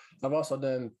UCR. I've also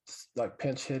done like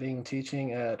pinch hitting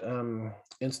teaching at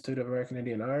Institute of American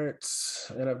Indian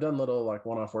Arts, and I've done little like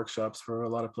one-off workshops for a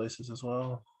lot of places as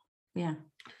well. Yeah.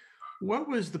 What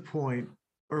was the point,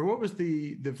 or what was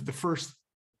the first,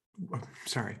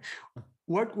 sorry,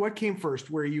 what came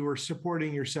first, where you were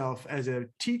supporting yourself as a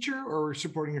teacher or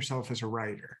supporting yourself as a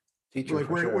writer? Teacher, like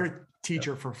where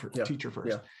teacher first.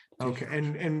 Yeah. Okay.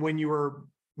 And when you were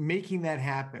making that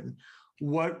happen,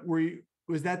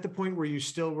 was that the point where you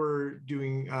still were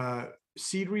doing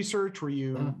seed research? Were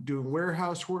you doing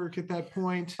warehouse work at that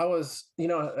point? I was,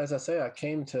 as I say, I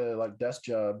came to like desk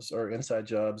jobs or inside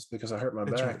jobs because I hurt my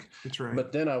back. That's right.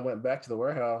 But then I went back to the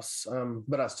warehouse,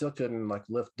 but I still couldn't like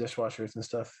lift dishwashers and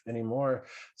stuff anymore.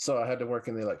 So I had to work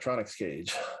in the electronics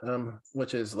cage,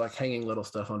 which is like hanging little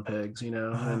stuff on pegs,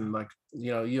 and like,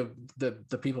 you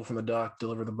the people from the dock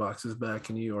deliver the boxes back,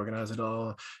 and you organize it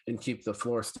all and keep the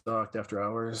floor stocked after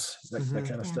hours, that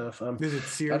kind of stuff. Is it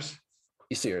Sears?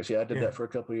 Sears, yeah, I did that for a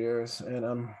couple of years, and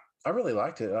I really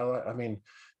liked it. I mean,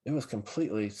 it was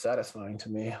completely satisfying to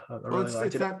me. I really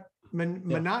liked it. That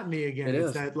monotony again.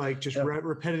 It's that like just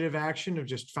repetitive action of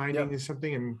just finding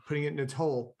something and putting it in its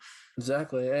hole.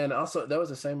 Exactly, and also that was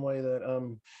the same way that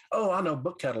I know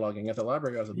book cataloging at the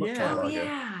library. I was a book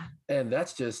cataloger, and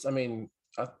that's just, I mean,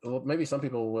 maybe some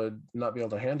people would not be able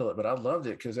to handle it, but I loved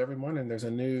it because every morning there's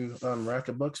a new rack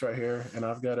of books right here, and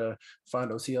I've got to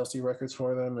find OCLC records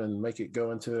for them and make it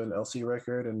go into an LC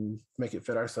record and make it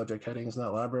fit our subject headings in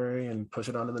that library and push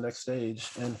it on to the next stage.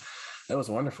 And that was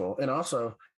wonderful. And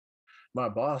also, my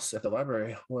boss at the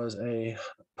library was a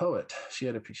poet. She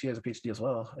has a PhD as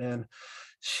well, and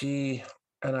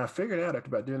I figured out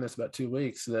after doing this about 2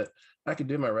 weeks that I could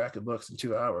do my rack of books in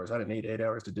 2 hours. I didn't need 8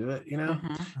 hours to do it,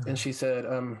 And she said,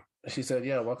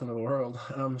 yeah, welcome to the world.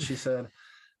 She said,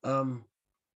 I'm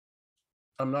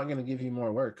not going to give you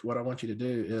more work. What I want you to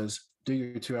do is do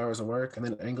your 2 hours of work and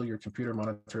then angle your computer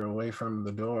monitor away from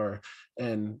the door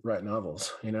and write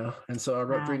novels, And so I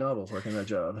wrote 3 novels working that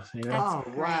job, Oh,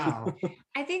 wow.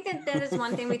 I think that is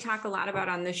one thing we talk a lot about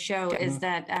on this show is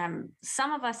that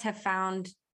some of us have found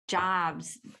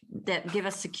jobs that give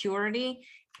us security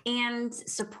and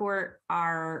support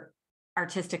our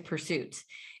artistic pursuits.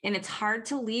 And it's hard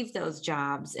to leave those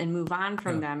jobs and move on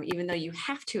from them, even though you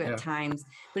have to at times,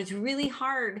 but it's really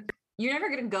hard. You're never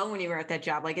going to go anywhere at that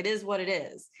job. Like, it is what it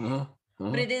is.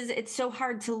 But it's so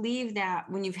hard to leave that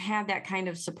when you've had that kind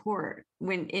of support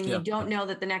you don't know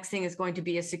that the next thing is going to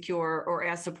be as secure or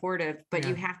as supportive, but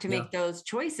you have to make those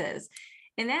choices.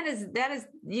 And that is,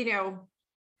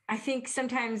 I think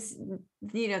sometimes,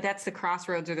 that's the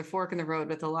crossroads or the fork in the road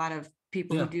with a lot of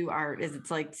people who do art, is it's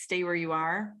like, stay where you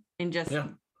are and just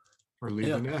or leave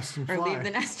the nest and fly. Or leave the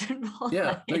nest and fly.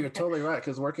 Yeah, no, you're totally right.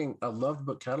 Because I love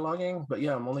book cataloging, but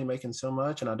I'm only making so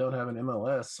much, and I don't have an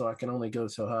MLS, so I can only go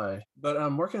so high. But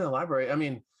I'm working in the library. I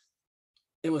mean,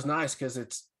 it was nice because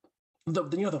it's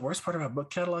the worst part about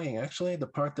book cataloging, actually, the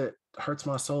part that hurts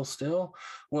my soul still,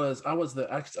 was I was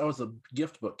the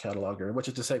gift book cataloger, which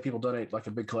is to say people donate like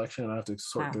a big collection and I have to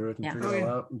sort through it and figure it all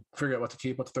out and figure out what to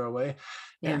keep, what to throw away.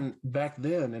 And back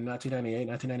then in 1998,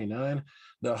 1999,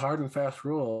 the hard and fast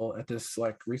rule at this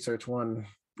like Research One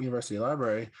university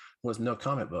library was no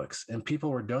comic books, and people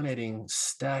were donating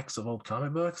stacks of old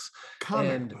comic books.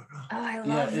 I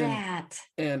love that.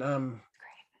 And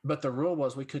but the rule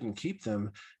was we couldn't keep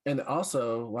them. And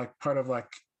also, like, part of like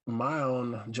my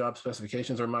own job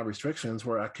specifications or my restrictions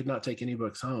were I could not take any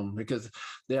books home, because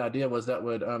the idea was that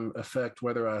would affect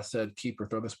whether I said keep or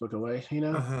throw this book away,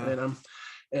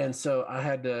 and so I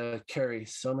had to carry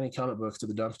so many comic books to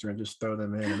the dumpster and just throw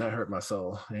them in, and that hurt my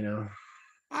soul,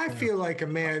 I feel like a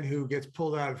man who gets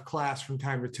pulled out of class from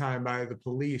time to time by the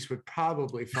police would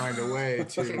probably find a way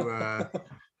to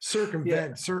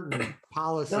circumvent certain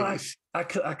policies. No, I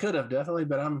could have definitely,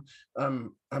 but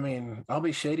I mean, I'll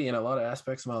be shady in a lot of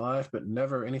aspects of my life, but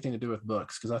never anything to do with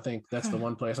books, because I think that's the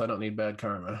one place I don't need bad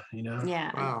karma,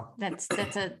 Yeah. Wow. That's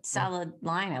a solid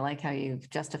line. I like how you've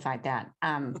justified that.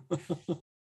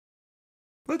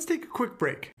 Let's take a quick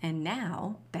break. And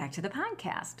now back to the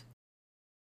podcast.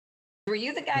 Were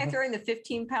you the guy throwing the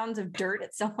 15 pounds of dirt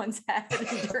at someone's head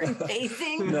during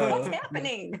pacing? No. What's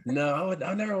happening? No,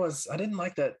 I never was. I didn't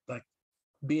like that, like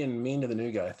being mean to the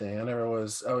new guy thing. I never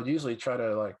was. I would usually try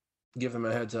to like give them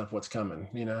a heads up what's coming,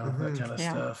 that kind of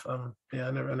stuff. I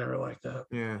never liked that.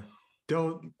 Yeah.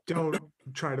 Don't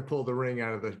try to pull the ring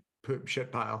out of the poop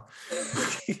shit pile.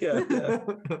 Yeah.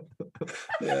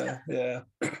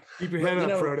 Keep your head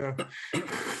up, Frodo.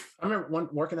 I remember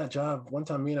working that job one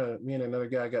time. Me and another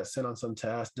guy got sent on some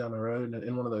task down the road, and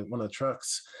in one of the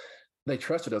trucks, they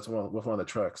trusted us with one of the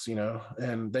trucks,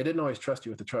 and they didn't always trust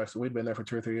you with the trucks. We'd been there for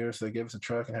 2 or 3 years, so they gave us a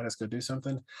truck and had us go do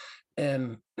something.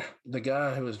 And the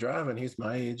guy who was driving, he's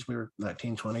my age. We were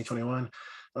 19, 20, 21.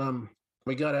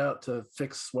 We got out to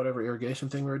fix whatever irrigation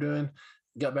thing we were doing.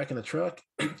 Got back in the truck.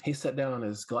 He sat down on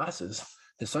his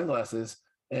sunglasses,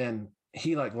 and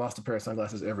he like lost a pair of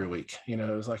sunglasses every week. It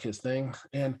was like his thing.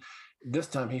 And this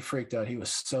time he freaked out. He was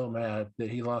so mad that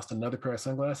he lost another pair of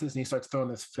sunglasses, and he starts throwing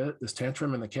this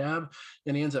tantrum in the cab,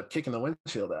 and he ends up kicking the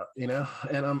windshield out,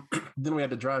 and then we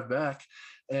had to drive back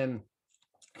and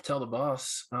tell the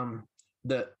boss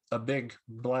that a big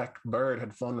black bird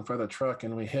had flown in front of the truck,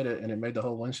 and we hit it, and it made the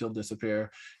whole windshield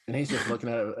disappear. And he's just looking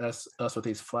at us with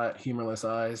these flat, humorless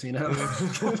eyes, And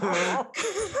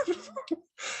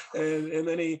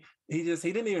then he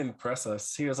didn't even press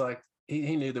us. He was like,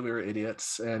 he knew that we were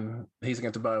idiots, and he's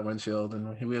going to buy a windshield,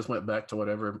 and we just went back to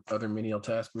whatever other menial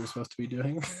task we were supposed to be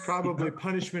doing. Probably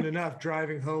punishment enough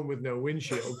driving home with no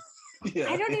windshield.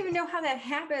 Yeah. I don't even know how that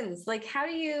happens. Like, how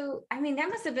do you, that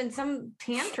must have been some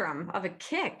tantrum of a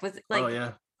kick. Was it like, oh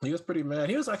yeah, he was pretty mad.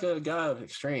 He was like a guy of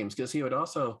extremes, because he would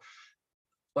also,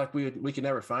 like, we could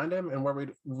never find him.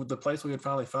 And the place we would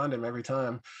finally find him every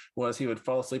time was he would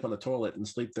fall asleep on the toilet and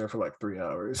sleep there for like 3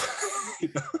 hours.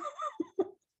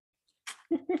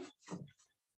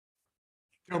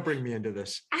 Don't bring me into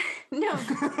this. No,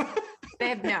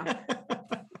 babe, no.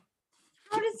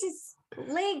 How does his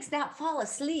legs not fall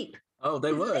asleep? Oh,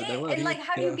 they would. And like,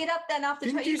 how do you get up then off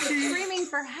the toilet? You're screaming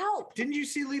for help. Didn't you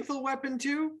see Lethal Weapon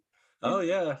 2? Oh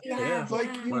yeah.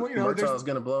 Like Murtaugh's was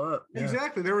going to blow up. Yeah.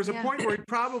 Exactly. There was a point where he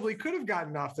probably could have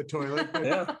gotten off the toilet. But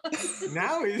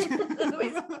now he's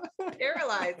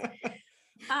paralyzed.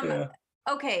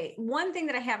 Okay. One thing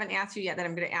that I haven't asked you yet that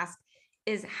I'm going to ask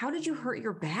is, how did you hurt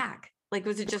your back? Like,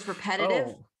 was it just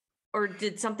repetitive, or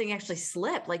did something actually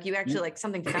slip? Like, you actually like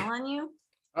something fell on you?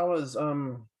 I was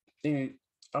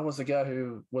the guy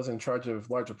who was in charge of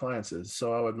large appliances.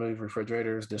 So I would move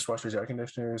refrigerators, dishwashers, air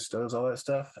conditioners, stoves, all that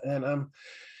stuff.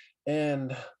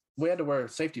 And we had to wear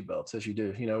safety belts, as you do,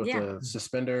 with the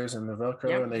suspenders and the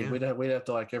Velcro. And we'd have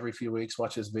to, like, every few weeks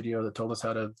watch this video that told us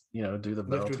how to, do the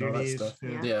belt and all that stuff.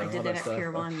 Yeah, I did that at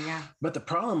Pier 1, But the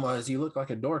problem was, you look like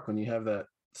a dork when you have that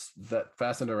that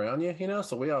fastened around you,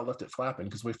 so we all left it flapping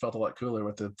because we felt a lot cooler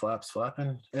with the flaps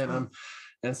flapping.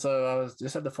 And so I was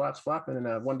just had the flaps flapping,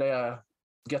 and one day I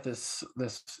get this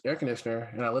air conditioner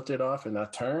and I lifted it off and I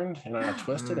turned and I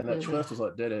twisted, and that twist was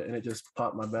what did it, and it just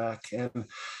popped my back, and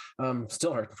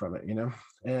still hurting from it,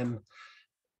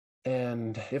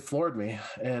 and it floored me.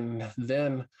 And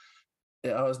then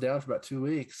I was down for about 2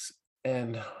 weeks,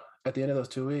 and at the end of those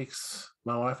 2 weeks,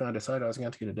 my wife and I decided I was going to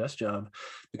have to get a desk job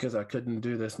because I couldn't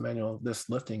do this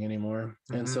lifting anymore.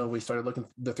 And so we started looking.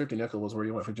 The Thrifty Nickel was where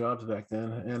you went for jobs back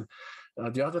then.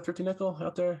 And do you have the Thrifty Nickel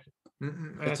out there?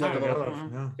 It's like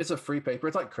it's a free paper.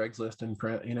 It's like Craigslist in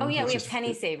print. Oh yeah, we have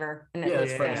Penny Saver.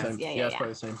 It's probably the same. It's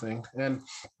probably the same thing.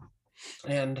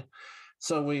 And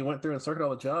so we went through and circled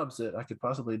all the jobs that I could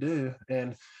possibly do,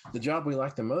 and the job we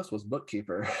liked the most was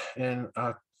bookkeeper. And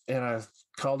I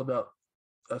called about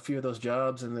a few of those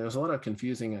jobs, and there was a lot of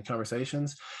confusing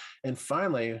conversations. And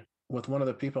finally, with one of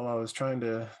the people I was trying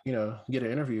to, get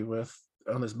an interview with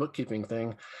on this bookkeeping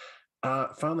thing, I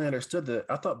finally understood that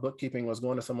I thought bookkeeping was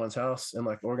going to someone's house and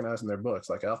like organizing their books,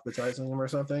 like alphabetizing them or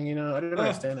something. I didn't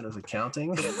understand that it was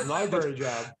accounting. Library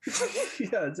job.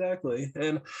 Yeah, exactly.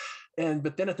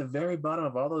 But then at the very bottom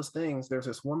of all those things, there's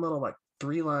this one little like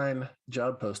 3-line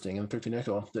job posting in Thrifty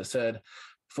Nickel that said,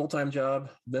 full-time job,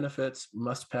 benefits,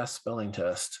 must pass spelling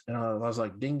test. And I was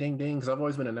like, ding, ding, ding, because I've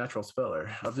always been a natural speller.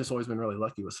 I've just always been really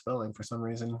lucky with spelling for some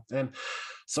reason. And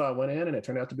so I went in, and it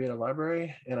turned out to be in a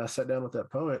library, and I sat down with that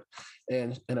poet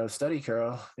and a study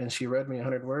Carol, and she read me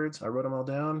 100 words. I wrote them all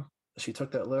down. She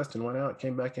took that list and went out,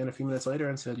 came back in a few minutes later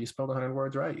and said, you spelled 100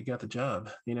 words right. You got the job,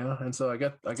 And so I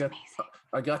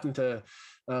got into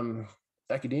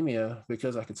academia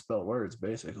because I could spell words,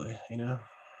 basically,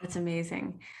 That's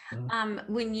amazing.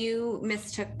 When you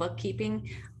mistook bookkeeping,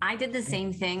 I did the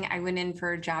same thing. I went in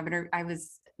for a job, I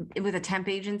was with a temp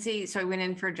agency. So I went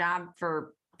in for a job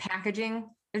for packaging.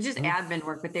 It was just admin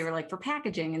work, but they were like for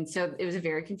packaging. And so it was a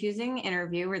very confusing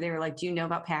interview where they were like, do you know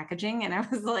about packaging? And I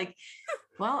was like,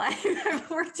 well, I've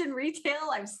worked in retail.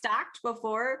 I've stocked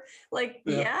before.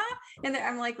 Yeah. And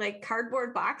I'm like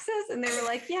cardboard boxes. And they were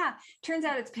like, yeah, turns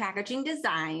out it's packaging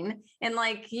design. And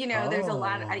there's a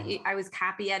lot. I was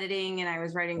copy editing, and I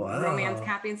was writing romance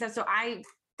copy and stuff. So I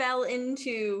fell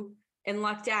into and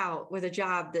lucked out with a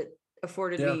job that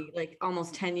afforded me like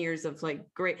almost 10 years of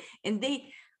great. And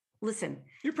listen,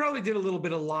 you probably did a little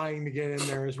bit of lying to get in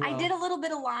there as well. I did a little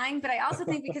bit of lying, but I also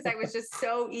think because I was just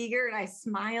so eager and I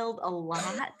smiled a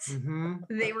lot,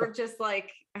 they were just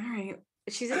like, all right,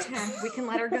 she's a 10. We can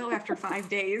let her go after 5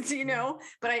 days,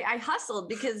 But I hustled,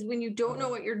 because when you don't know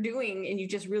what you're doing and you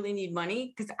just really need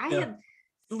money, because I had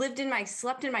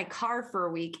slept in my car for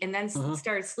a week and then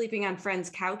started sleeping on friends'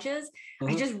 couches.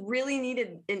 I just really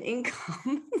needed an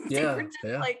income.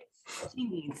 She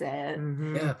needs it.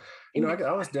 Yeah.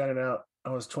 I was down and out. I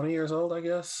was 20 years old, I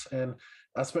guess. And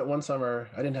I spent one summer,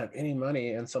 I didn't have any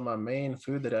money. And so my main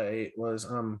food that I ate was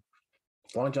Long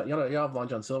John. Y'all have Long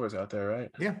John Silver's out there,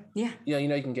 right? Yeah. Yeah. Yeah.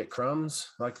 You can get crumbs,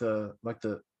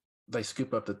 they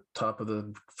scoop up the top of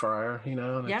the fryer,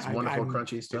 and it's wonderful,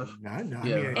 crunchy stuff. I mean,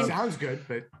 it sounds good,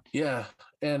 but yeah.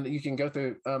 And you can go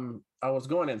through, I was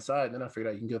going inside, and then I figured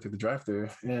out you can go through the drive-through,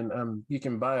 and you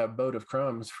can buy a boat of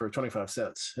crumbs for 25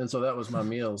 cents. And so that was my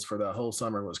meals for that whole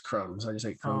summer, was crumbs. I just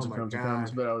ate crumbs and crumbs and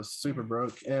crumbs, but I was super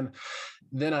broke. And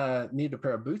then I needed a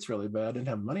pair of boots really bad. I didn't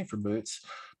have money for boots.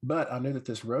 But I knew that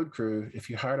this road crew, if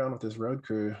you hired on with this road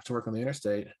crew to work on the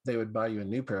interstate, they would buy you a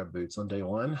new pair of boots on day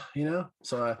one,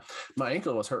 So my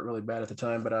ankle was hurt really bad at the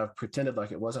time, but I pretended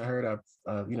like it wasn't hurt. I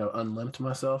unlimped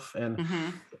myself and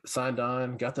signed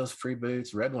on, got those free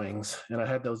boots, Red Wings. And I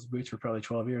had those boots for probably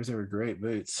 12 years. They were great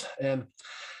boots. And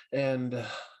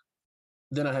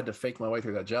then I had to fake my way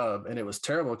through that job. And it was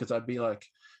terrible because I'd be like,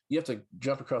 you have to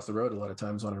jump across the road a lot of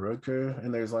times on a road crew,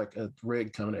 and there's like a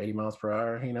rig coming at 80 miles per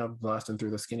hour, blasting through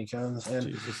the skinny cones.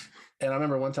 And I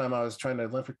remember one time I was trying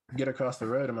to get across the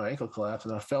road, and my ankle collapsed,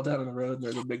 and I fell down on the road, and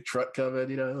there's a big truck coming.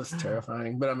 It was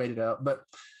terrifying, but I made it out. But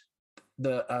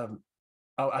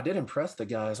I did impress the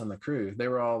guys on the crew. They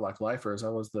were all like lifers. I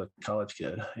was the college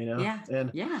kid,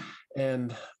 Yeah.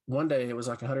 And one day it was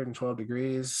like 112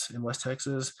 degrees in West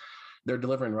Texas. They're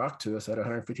delivering rock to us at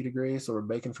 150 degrees. So we're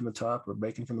baking from the top, we're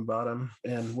baking from the bottom.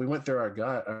 And we went through our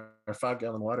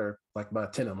 5-gallon water, like by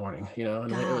 10 in the morning,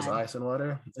 and it was ice and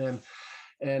water. And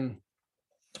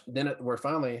then we're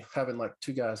finally having like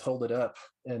 2 guys hold it up,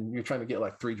 and you're trying to get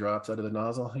like 3 drops out of the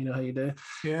nozzle. You know how you do?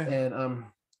 Yeah.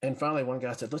 And finally one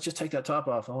guy said, let's just take that top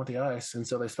off. I want the ice. And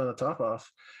so they spun the top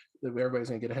off. Everybody's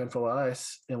going to get a handful of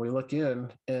ice. And we look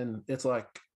in, and it's like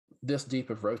this deep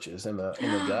of roaches in the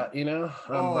gut,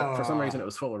 like for some reason it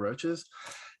was full of roaches.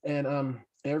 And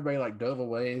everybody like dove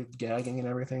away, gagging and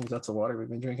everything. That's the water we've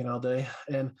been drinking all day.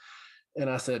 And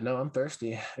I said, no, I'm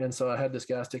thirsty. And so I had this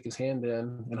guy stick his hand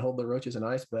in and hold the roaches and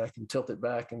ice back and tilt it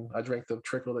back. And I drank the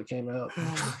trickle that came out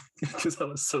because I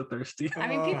was so thirsty. I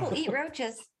mean, people eat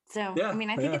roaches. So, Yeah, I mean,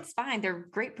 I think it's fine. They're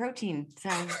great protein. So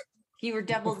you were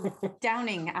double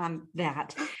downing on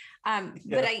that.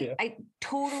 But I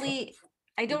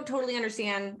don't totally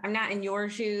understand. I'm not in your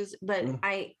shoes, but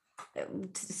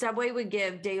Subway would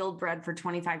give day old bread for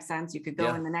 25 cents. You could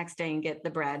go in the next day and get the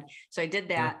bread. So I did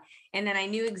that. And then I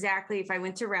knew exactly if I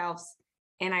went to Ralph's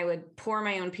and I would pour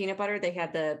my own peanut butter, they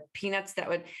had the peanuts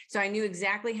so I knew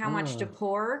exactly how much to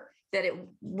pour, that it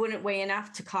wouldn't weigh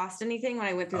enough to cost anything when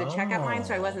I went through the checkout line.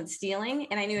 So I wasn't stealing.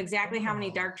 And I knew exactly how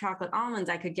many dark chocolate almonds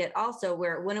I could get also,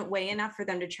 where it wouldn't weigh enough for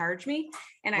them to charge me.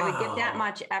 And I would get that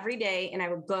much every day. And I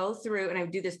would go through and I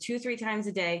would do this 2-3 times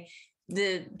a day.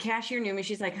 The cashier knew me.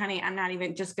 She's like, honey, I'm not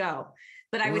even, just go.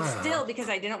 But I would still, because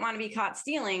I didn't want to be caught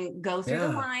stealing, go through the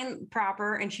line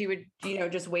proper. And she would,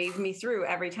 just wave me through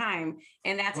every time.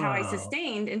 And that's how I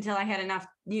sustained until I had enough,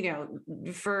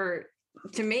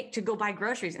 to go buy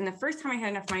groceries. And the first time I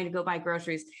had enough money to go buy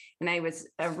groceries, and I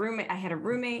had a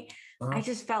roommate, I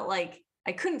just felt like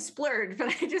I couldn't splurge, but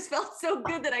I just felt so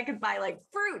good that I could buy like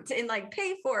fruit and like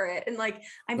pay for it. And like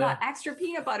I bought extra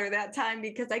peanut butter that time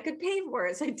because I could pay for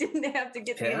it. So I didn't have to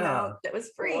get the amount that was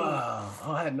free. Wow.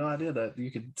 Oh, I had no idea that you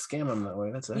could scam them that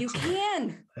way. That's excellent. You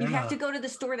can. You have to go to the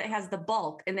store that has the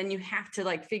bulk, and then you have to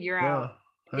like figure out.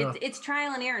 It's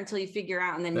trial and error until you figure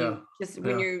out. And then you just,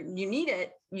 when you need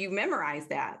it, you memorize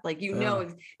that. Like,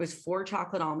 it was 4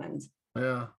 chocolate almonds.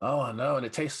 Yeah. Oh, I know. And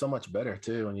it tastes so much better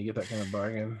too when you get that kind of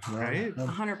bargain. Right.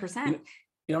 100%. I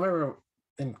remember,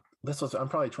 and I'm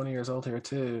probably 20 years old here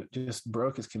too, just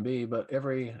broke as can be, but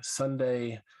every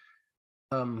Sunday,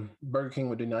 Burger King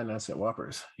would do 99-cent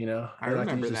Whoppers, I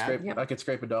remember that. I could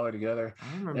scrape $1 together.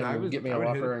 I remember and get me a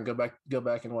Whopper and go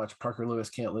back and watch Parker Lewis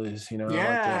Can't Lose,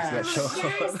 that show.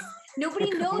 Yes.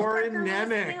 Nobody knows Or Parker Lewis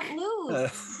Nemec. Can't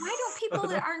Lose. Why don't people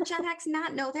that aren't Gen X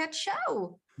not know that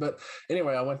show? But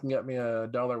anyway, I went and got me a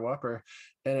 $1 Whopper,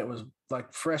 and it was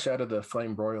like fresh out of the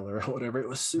flame broiler or whatever. It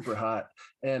was super hot,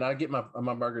 and I get my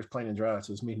burgers plain and dry,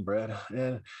 so it's meat and bread.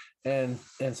 And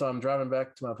so I'm driving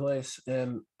back to my place,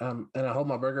 and I hold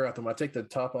my burger out I take the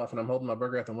top off, and I'm holding my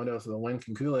burger out the window so the wind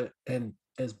can cool it. And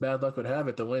as bad luck would have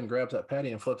it, the wind grabs that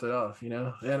patty and flips it off,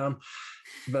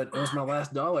 but it was my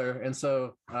last $1. And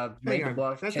so I made the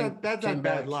block. That's not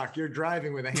bad luck. You're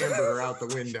driving with a hamburger out the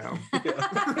window.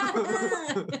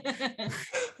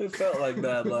 It felt like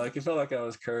bad luck. It felt like I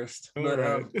was cursed. But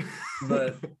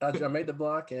I made the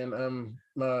block, and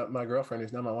my girlfriend,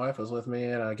 who's now my wife, was with me,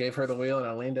 and I gave her the wheel, and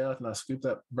I leaned out and I scooped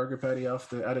that burger patty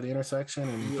out of the intersection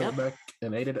and put it back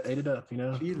and ate it up.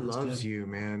 She loves you,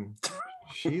 man.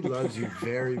 She loves you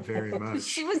very, very much.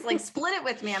 She was like, split it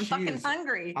with me. I'm fucking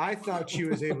hungry. I thought she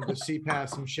was able to see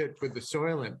past some shit with the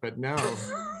Soylent, but no.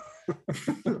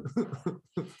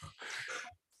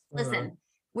 Listen,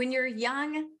 when you're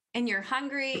young and you're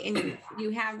hungry and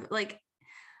you have like,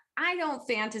 I don't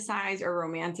fantasize or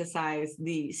romanticize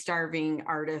the starving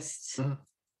artist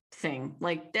thing.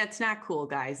 Like, that's not cool,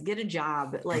 guys. Get a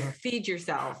job, like feed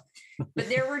yourself. But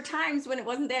there were times when it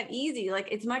wasn't that easy. Like,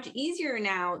 it's much easier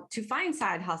now to find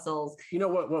side hustles. You know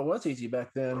what was easy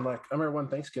back then? Like, I remember one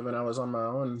Thanksgiving I was on my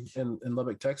own in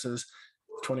Lubbock, Texas,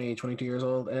 22 years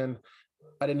old, and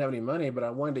I didn't have any money, but I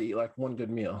wanted to eat like one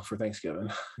good meal for Thanksgiving.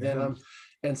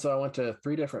 And so I went to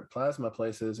 3 different plasma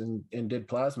places and did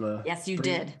plasma. Yes, you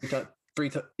did.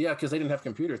 Because they didn't have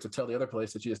computers to tell the other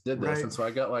place that you just did this. Right. And so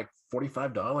I got like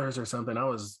 $45 or something. I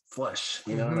was flush,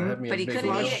 and I had me but a he big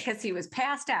couldn't meal. eat it because he was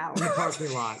passed out. In the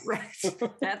parking lot. Right.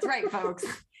 That's right, folks.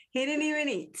 He didn't even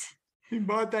eat. He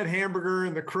bought that hamburger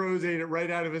and the crows ate it right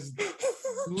out of his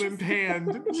limp hand.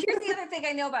 Here's the other thing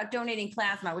I know about donating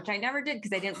plasma, which I never did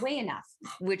because I didn't weigh enough,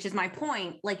 which is my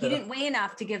point. Like, you didn't weigh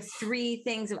enough to give 3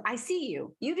 things. I see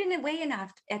you. You didn't weigh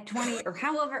enough at 20 or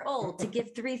however old to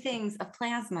give 3 things of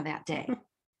plasma that day.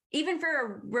 Even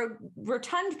for a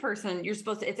rotund person, you're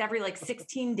supposed to, it's every like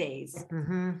 16 days.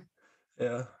 Mm-hmm.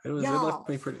 Yeah, it left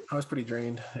me pretty, I was pretty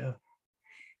drained. Yeah.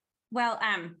 Well,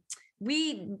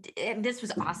 this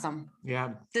was awesome.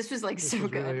 Yeah. This was like so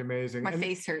good. Really amazing. My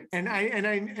face hurts. And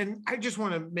I just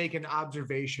want to make an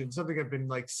observation, something I've been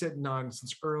like sitting on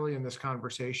since early in this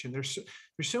conversation. There's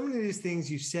so many of these things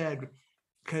you said,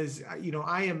 because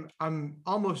I'm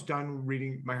almost done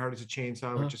reading My Heart is a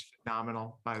Chainsaw, which is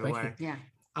phenomenal, by the way. Yeah.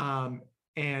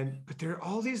 But there are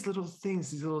all these little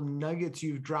things, these little nuggets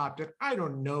you've dropped, and I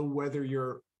don't know whether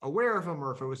you're aware of them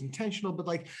or if it was intentional, but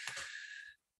like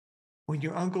when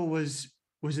your uncle was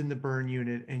was in the burn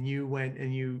unit and you went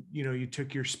and you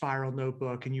took your spiral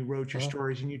notebook and you wrote your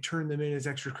stories and you turned them in as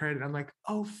extra credit. I'm like,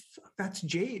 oh, that's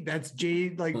Jade. That's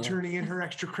Jade like turning in her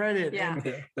extra credit. Yeah,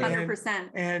 100%.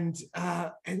 And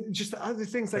just the other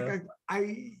things like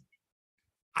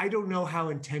I don't know how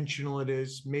intentional it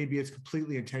is. Maybe it's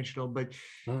completely intentional, but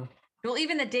well,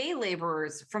 even the day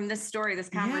laborers from this story, this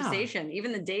conversation,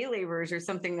 even the day laborers are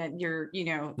something that you're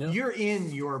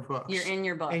in your books. You're in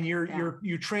your book. And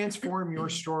you transform your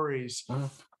stories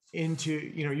into,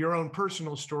 your own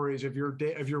personal stories of your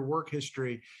day, of your work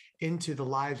history into the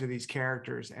lives of these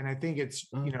characters. And I think it's,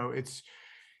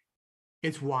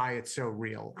 it's why it's so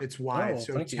real. It's why it's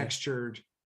so textured.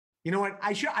 You know what?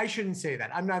 I shouldn't say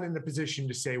that. I'm not in the position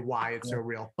to say why it's so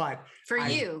real, but for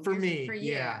me,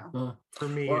 yeah. For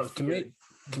me, well, to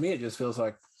me, it just feels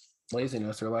like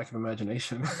laziness or lack of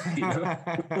imagination.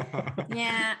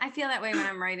 Yeah, I feel that way when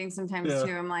I'm writing sometimes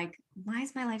too. I'm like, why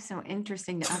is my life so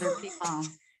interesting to other people?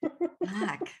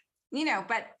 Fuck.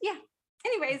 But yeah.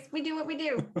 Anyways, we do what we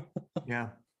do. Yeah.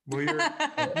 Well,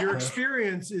 your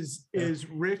experience is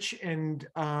rich and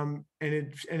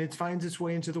it finds its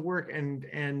way into the work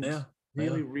and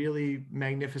really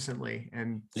magnificently.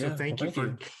 And so thank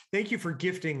you for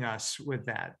gifting us with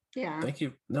that. Yeah. Thank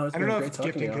you. No, I don't know if it's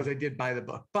gifting because I did buy the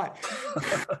book, but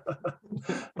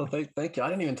well, thank you. I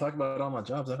didn't even talk about all my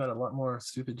jobs. I've had a lot more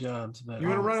stupid jobs. But, you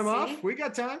want to run them off? We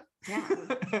got time. Yeah.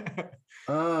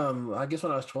 I guess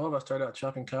when I was 12, I started out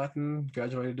chopping cotton,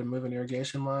 graduated to move an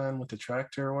irrigation line with the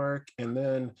tractor work, and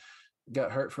then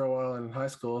got hurt for a while in high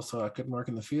school, so I couldn't work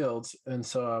in the fields. And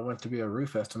so I went to be a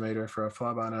roof estimator for a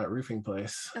fly-by-night roofing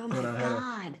place. Oh my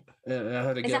God. And I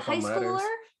had to get up on ladders. Schooler?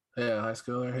 Yeah, high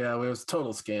schooler. Yeah, it was a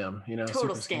total scam,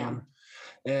 Total scam.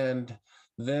 And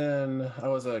then I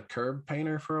was a curb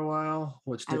painter for a while,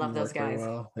 which didn't work very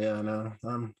well. Yeah, I know.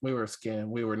 We were scam.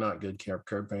 We were not good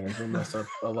curb painters. We messed up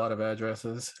a lot of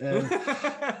addresses. And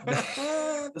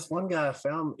this one guy I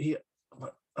found,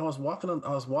 I was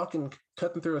walking,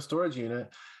 cutting through a storage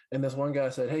unit, and this one guy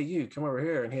said, "Hey, you come over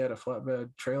here." And he had a flatbed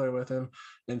trailer with him.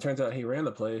 And it turns out he ran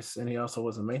the place, and he also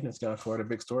was a maintenance guy for it, a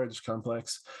big storage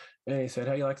complex. And he said,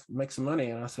 "Hey, you like to make some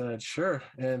money?" And I said, "Sure."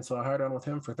 And so I hired on with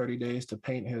him for 30 days to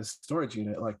paint his storage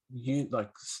unit. You know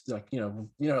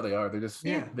how they are. They're just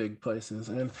big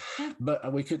places.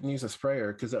 But we couldn't use a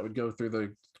sprayer because that would go through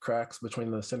the cracks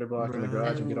between the cinder block and the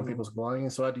garage and get on people's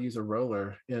belongings. So I had to use a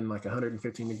roller in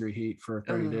 115-degree heat for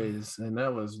 30 days. And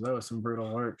that was some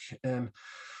brutal work. And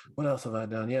what else have I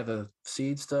done? Yeah, the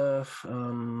seed stuff.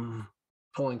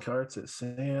 Pulling carts at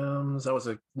Sam's. I was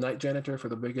a night janitor for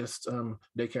the biggest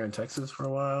daycare in Texas for a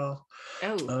while.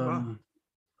 Wow.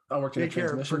 I worked in a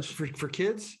transmission for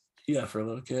kids. Yeah, for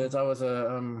little kids. I was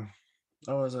a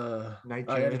night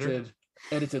janitor.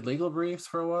 I edited legal briefs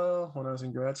for a while when I was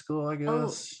in grad school, I guess.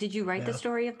 Oh, did you write the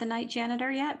story of the night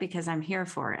janitor yet? Because I'm here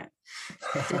for it.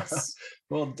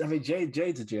 Well, I mean,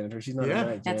 Jade's a janitor. She's not a night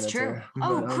janitor. That's true.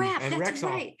 Oh, crap. That's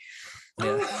right.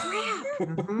 Oh, crap.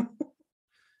 Mm-hmm.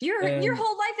 Your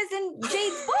whole life is in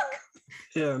Jade's book.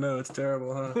 Yeah, no, it's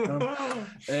terrible, huh?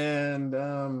 And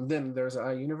then there's an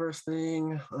iUniverse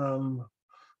thing.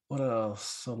 What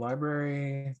else? A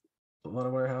library, a lot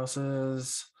of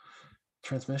warehouses,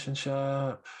 transmission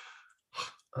shop.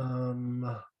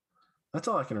 That's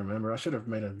all I can remember. I should have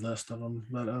made a list of them,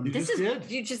 but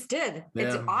you just did.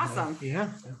 Yeah, it's awesome. Yeah.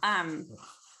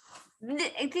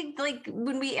 I think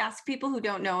when we ask people who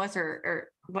don't know us or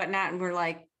whatnot, and we're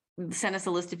like, send us a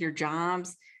list of your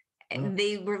jobs. And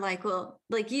they were like, well,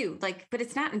 but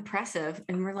it's not impressive.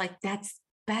 And we're like, that's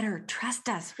better. Trust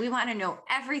us. We want to know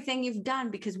everything you've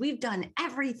done because we've done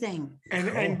everything.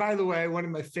 And by the way, one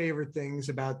of my favorite things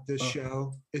about this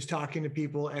show is talking to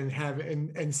people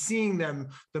and seeing them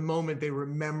the moment they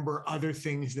remember other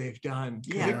things they've done.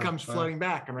 Because it comes flooding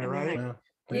back. Am I right?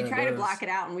 You try to block it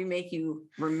out and we make you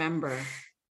remember.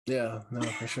 Yeah, no,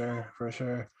 for sure.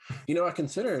 I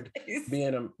considered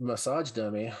being a massage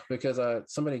dummy because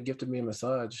somebody gifted me a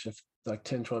massage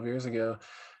 10, 12 years ago.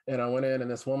 And I went in and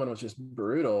this woman was just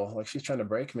brutal. Like she's trying to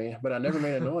break me, but I never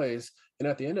made a noise. And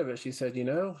at the end of it, she said,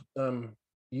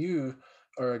 you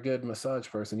are a good massage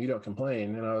person. You don't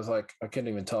complain. And I was like, I couldn't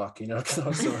even talk, because I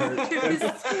was so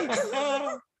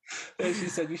hurt. And she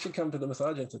said, you should come to the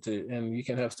Massage Institute and you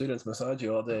can have students massage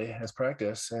you all day as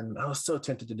practice. And I was so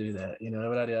tempted to do that,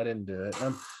 but I didn't do it.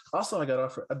 Also, I got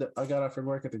offered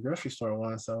work at the grocery store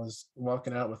once. I was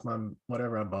walking out with my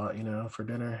whatever I bought, for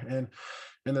dinner.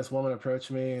 And this woman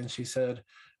approached me and she said,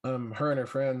 her and her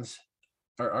friends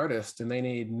are artists and they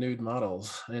need nude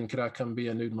models. And could I come be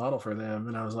a nude model for them?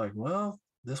 And I was like, well,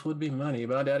 this would be money,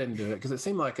 but I didn't do it because it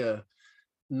seemed like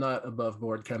not above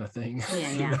board kind of thing.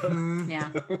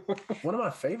 Yeah. One of my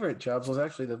favorite jobs was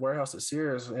actually the warehouse at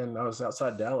Sears, and I was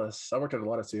outside Dallas. I worked at a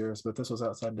lot of Sears, but this was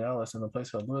outside Dallas in a place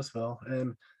called Louisville,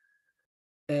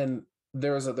 and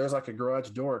there's like a garage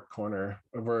door corner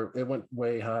where it went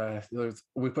way high.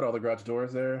 We put all the garage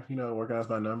doors there, organized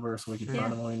by number so we could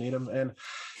find them when we need them.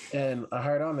 And I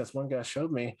hired on, this one guy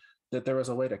showed me that there was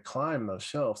a way to climb those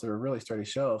shelves. They were really sturdy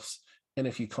shelves. And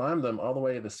if you climb them all the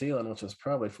way to the ceiling, which was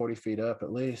probably 40 feet up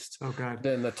at least,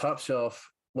 then the top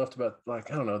shelf left about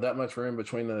that much room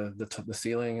between the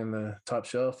ceiling and the top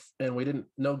shelf. And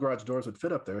no garage doors would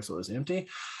fit up there. So it was empty.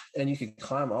 And you could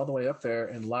climb all the way up there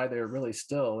and lie there really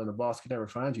still, and the boss could never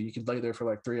find you. You could lay there for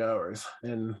like 3 hours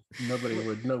and nobody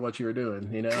would know what you were doing,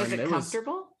 Was it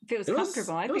comfortable? If it was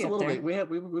comfortable, I'd be up there.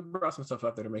 We brought some stuff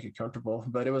up there to make it comfortable,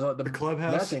 but it was the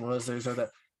clubhouse. Bad thing was there's that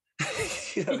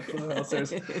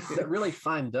there's that really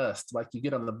fine dust like you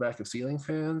get on the back of ceiling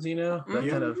fans,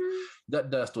 that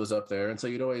dust was up there, and so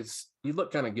you'd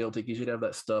look kind of guilty because you'd have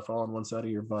that stuff all on one side of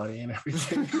your body and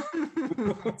everything.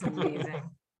 That's amazing.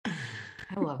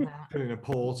 I love that. Put in a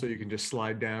pole so you can just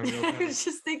slide down. I was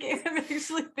just thinking. I'm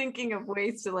actually thinking of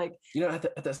ways to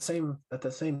at that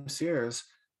same Sears,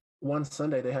 one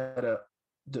Sunday they had a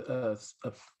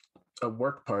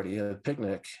work party, a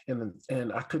picnic,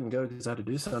 and I couldn't go because I had to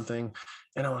do something,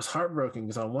 and I was heartbroken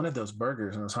because I wanted those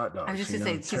burgers and those hot dogs. I was just gonna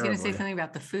say, he's going to say something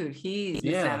about the food. He's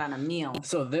out on a meal.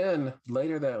 So then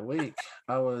later that week,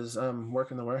 I was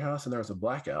working the warehouse, and there was a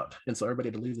blackout, and so everybody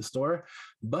had to leave the store.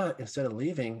 But instead of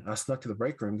leaving, I snuck to the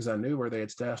break room because I knew where they had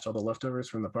stashed all the leftovers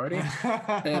from the party,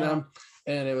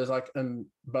 and it was like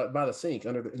by the sink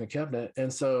in the cabinet.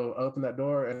 And so I opened that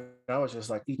door, and I was just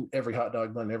like eating every hot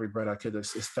dog bun, every bread I could as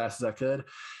fast as I could.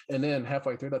 And then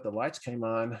halfway through that, the lights came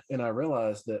on, and I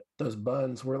realized that those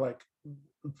buns were like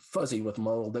fuzzy with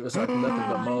mold. There was like nothing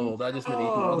but mold. I just been eating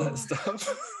all that stuff.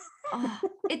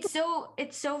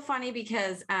 It's so funny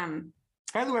because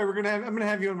by the way, I'm gonna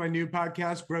have you on my new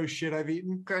podcast, Gross Shit I've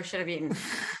Eaten.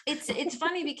 It's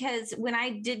funny because when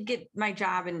I did get my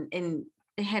job and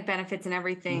it had benefits and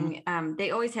everything,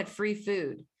 they always had free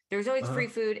food. There was always free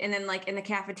food. And then like in the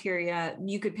cafeteria,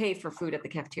 you could pay for food at the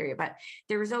cafeteria, but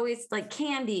there was always like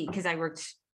candy because I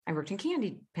worked in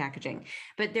candy packaging,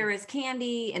 but there was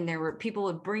candy, and there were people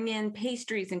would bring in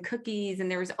pastries and cookies,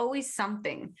 and there was always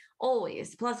something,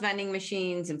 always, plus vending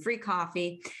machines and free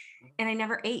coffee. And I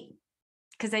never ate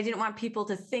because I didn't want people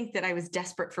to think that I was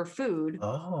desperate for food.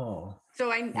 Oh.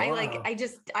 So I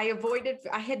avoided,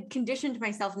 I had conditioned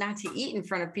myself not to eat in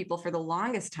front of people for the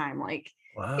longest time. Like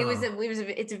wow.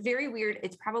 It's a very weird,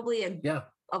 it's probably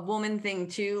a woman thing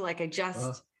too. Like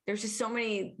there's just so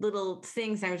many little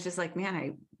things. I was just like, man,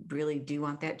 I really do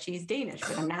want that cheese Danish,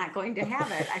 but I'm not going to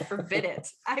have it. I forbid it.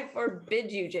 I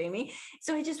forbid you, Jamie.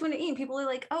 So I just wouldn't eat. People are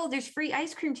like, oh, there's free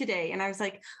ice cream today. And I was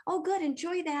like, oh, good.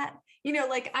 Enjoy that.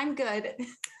 I'm good.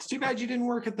 It's too bad you didn't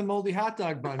work at the moldy hot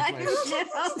dog bun place.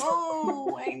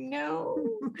 I know.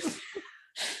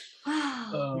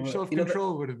 Your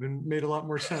self-control would have made a lot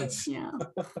more sense. Yeah.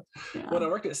 When I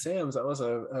worked at Sam's, that was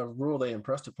a rule they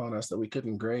impressed upon us that we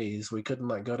couldn't graze. We couldn't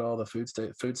go to all the food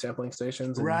sampling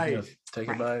stations and take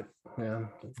a bite. Yeah.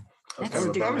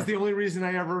 That was the only reason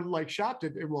I ever shopped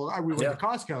at. Well, we went to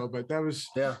Costco, but that was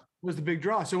the big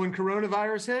draw. So when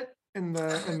coronavirus hit and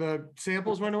the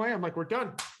samples went away, I'm like, we're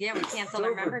done. Yeah, we canceled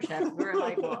our membership. We were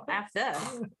like, well, F this,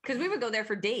 because we would go there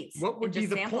for dates. What would be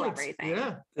the point? Everything.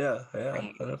 Yeah,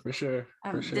 for sure.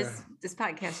 This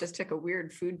podcast just took a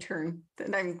weird food turn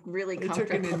that I'm really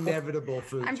comfortable. It took an inevitable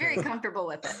food. I'm very comfortable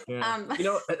with it.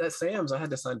 Yeah. At Sam's, I had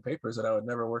to sign papers that I would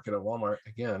never work at a Walmart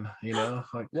again.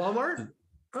 Walmart.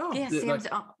 Oh, yeah, Sam's,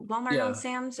 Walmart owns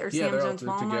Sam's, or Sam's owns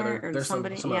Walmart, together. or There's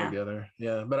somebody together.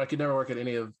 Yeah, but I could never work at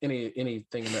anything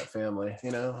in that family.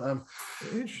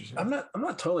 Interesting. I'm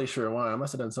not totally sure why. I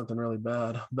must have done something really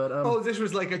bad. But this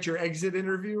was at your exit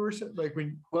interview or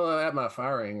something, at my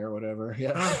firing or whatever.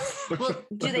 Yeah. Well,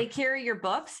 do they carry your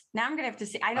books? Now I'm gonna have to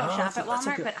see. I don't shop at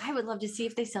Walmart, but I would love to see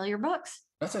if they sell your books.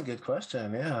 That's a good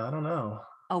question. Yeah, I don't know.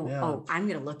 I'm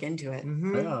gonna look into it.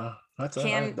 Mm-hmm. Yeah,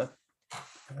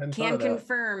 Can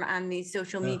confirm on the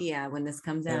social media when this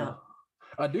comes out.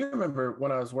 I do remember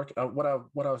when I was working, what I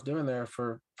was doing there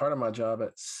for part of my job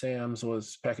at Sam's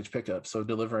was package pickup, so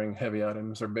delivering heavy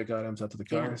items or big items out to the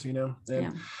cars,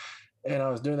 and I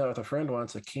was doing that with a friend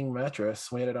once, a king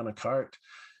mattress. We had it on a cart,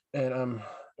 and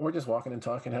we're just walking and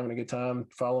talking, having a good time,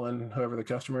 following whoever the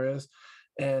customer is,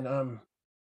 and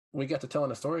we got to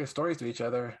telling stories to each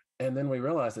other. And then we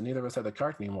realized that neither of us had the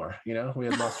cart anymore. We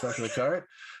had lost track of the cart.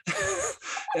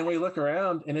 And we look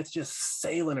around and it's just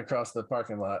sailing across the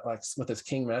parking lot, like with this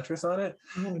king mattress on it.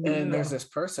 And there's this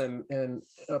person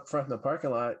up front in the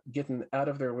parking lot getting out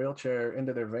of their wheelchair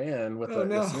into their van with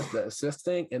the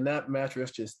assisting, and that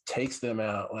mattress just takes them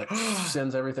out, like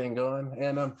sends everything going.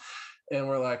 And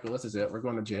we're like, well, this is it. We're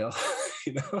going to jail.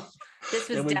 This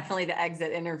was definitely the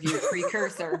exit interview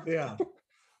precursor. Yeah.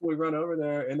 We run over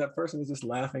there and that person was just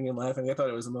laughing and laughing. I thought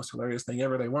it was the most hilarious thing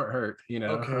ever. They weren't hurt,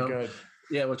 Okay, good.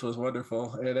 Yeah, which was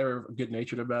wonderful. And they were good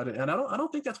natured about it. And I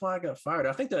don't think that's why I got fired.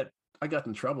 I think that I got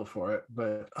in trouble for it,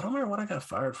 but I don't remember what I got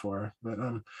fired for.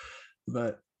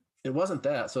 But it wasn't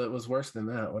that. So it was worse than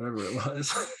that, whatever it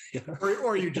was.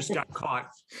 Or you just got caught.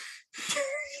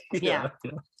 Yeah.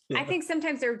 I think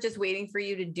sometimes they're just waiting for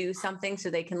you to do something so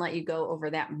they can let you go over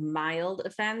that mild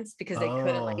offense because they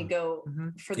couldn't let you go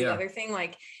for the other thing.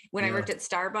 Like when I worked at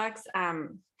Starbucks,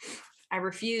 I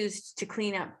refused to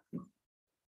clean up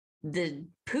the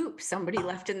poop somebody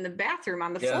left in the bathroom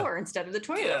on the floor instead of the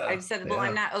toilet. I said, well,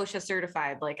 I'm not OSHA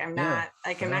certified. Like I'm not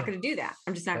going to do that.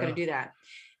 I'm just not going to do that.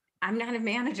 I'm not a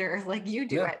manager like you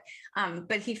do it.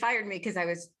 But he fired me because I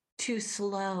was too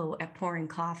slow at pouring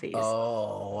coffees.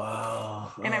 Oh,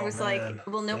 wow. And I was like,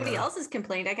 well, nobody else has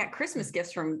complained. I got Christmas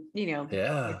gifts from,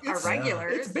 our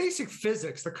regulars. It's basic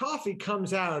physics. The coffee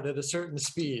comes out at a certain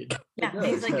speed. Yeah.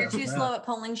 He's like, you're too slow at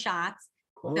pulling shots.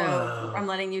 So I'm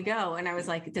letting you go. And I was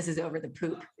like, this is over the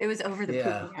poop. It was over the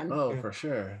poop, man. Oh, for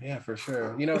sure. Yeah, for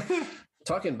sure.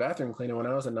 Talking bathroom cleaning, when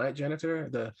I was a night janitor,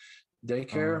 the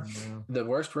daycare, the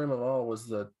worst room of all was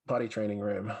the potty training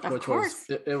room, was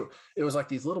it was like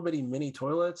these little bitty mini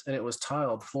toilets, and it was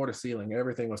tiled floor to ceiling.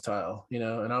 Everything was tile,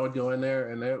 and I would go in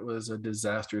there and it was a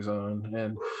disaster zone.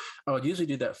 And I would usually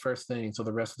do that first thing, so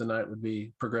the rest of the night would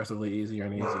be progressively easier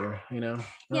and easier,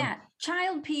 Yeah.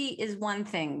 Child pee is one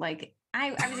thing. Like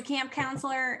I was a camp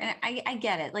counselor and I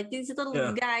get it. Like these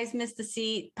little guys miss the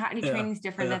seat. Potty training is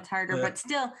different. That's harder, but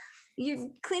still you're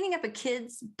cleaning up a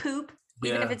kid's poop.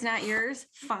 Even if it's not yours,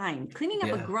 fine. Cleaning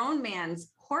up a grown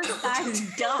man's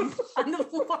horse-sized dump on the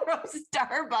floor of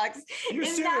Starbucks. You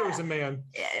assume it was a man.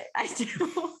 I do.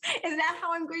 Is that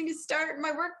how I'm going to start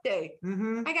my work day?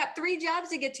 I got 3 jobs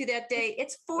to get to that day.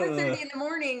 It's 4:30 in the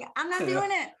morning. I'm not doing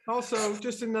it. Also,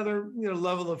 just another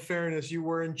level of fairness. You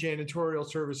were in janitorial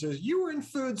services. You were in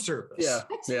food service. Yeah,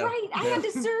 that's right. I had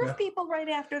to serve people right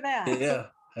after that.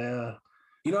 Yeah.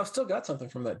 I've still got something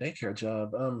from that daycare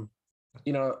job.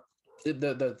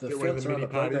 The fence around the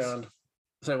playground.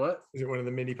 Say what? Is it one of the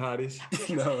mini potties?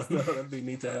 No, that'd be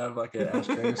neat to have like an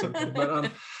ashtray or something.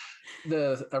 But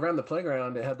around the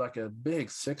playground, it had like a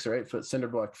big 6 or 8 foot cinder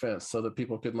block fence so that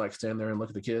people couldn't like stand there and look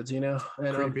at the kids, And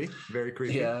creepy, very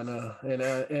creepy. Yeah, I know.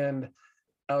 And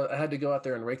I had to go out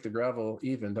there and rake the gravel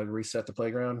even to reset the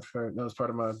playground. That was part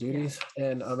of my duties.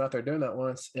 And I'm out there doing that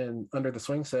once, and under the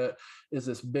swing set is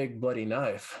this big bloody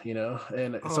knife,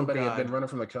 and somebody had been running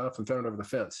from the cops and thrown it over the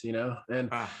fence,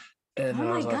 and I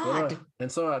was like, what?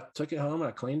 And so I took it home,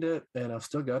 I cleaned it, and I've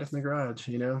still got it in the garage,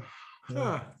 And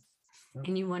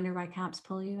you wonder why cops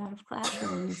pull you out of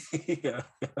classrooms. Yeah.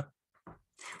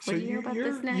 So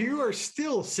you are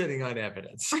still sitting on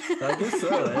evidence. I guess so,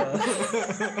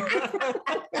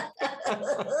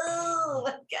 Oh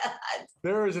my God.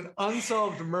 There is an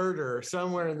unsolved murder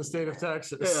somewhere in the state of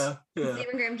Texas. Yeah.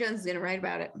 Stephen Graham Jones is going to write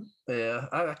about it. Yeah.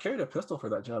 I carried a pistol for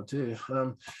that job too.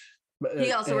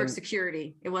 He also worked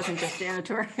security. It wasn't just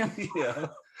janitorial. Yeah.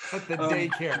 At the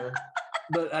daycare.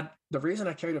 But the reason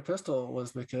I carried a pistol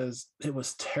was because it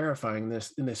was terrifying.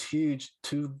 In this huge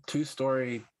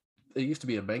two-story, it used to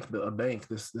be a bank,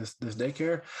 this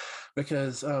daycare,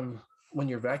 because when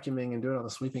you're vacuuming and doing all the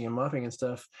sweeping and mopping and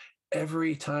stuff,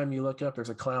 every time you look up, there's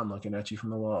a clown looking at you from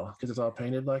the wall because it's all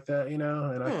painted like that,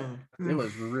 And it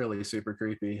was really super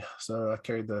creepy. So I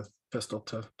carried the pistol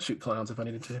to shoot clowns if I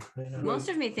needed to. Most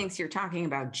of me thinks you're talking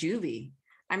about juvie.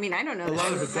 I mean, I don't know.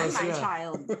 I would send my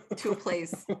child to a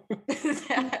place.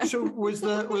 So was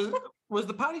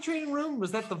the potty training room?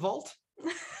 Was that the vault?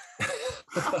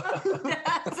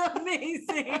 That's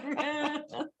amazing.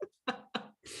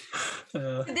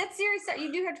 That's serious.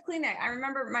 You do have to clean that. I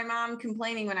remember my mom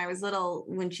complaining when I was little,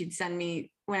 when she'd send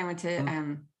me, when I went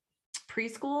to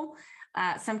preschool,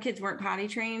 some kids weren't potty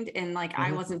trained, and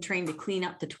I wasn't trained to clean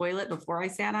up the toilet before I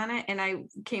sat on it. And I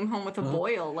came home with a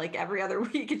boil like every other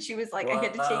week. And she was like, I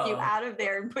had to take you out of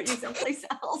there and put you someplace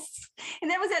else.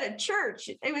 And that was at a church.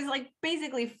 It was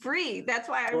basically free. That's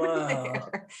why I went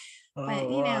there. But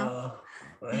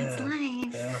that's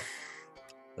life.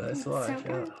 That's So life.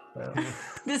 good. Yeah.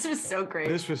 This was so great.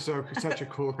 This was such a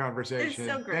cool conversation.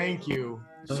 so great. Thank you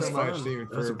It was so much, fun. Stephen.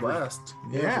 It was a blast.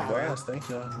 Yeah, it was a blast. Thank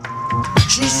you.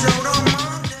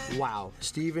 Wow,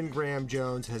 Stephen Graham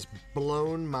Jones has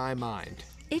blown my mind.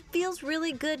 It feels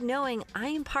really good knowing I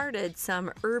imparted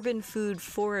some urban food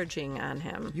foraging on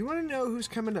him. You want to know who's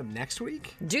coming up next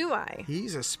week? Do I?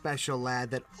 He's a special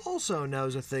lad that also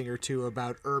knows a thing or two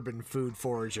about urban food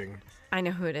foraging. I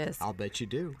know who it is. I'll bet you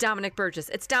do. Dominic Burgess.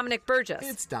 It's Dominic Burgess.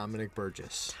 It's Dominic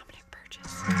Burgess. Dominic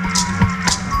Burgess.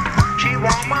 She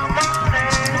want my money,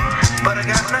 but I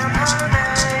got no money.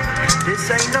 This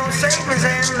ain't no savings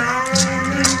and loan.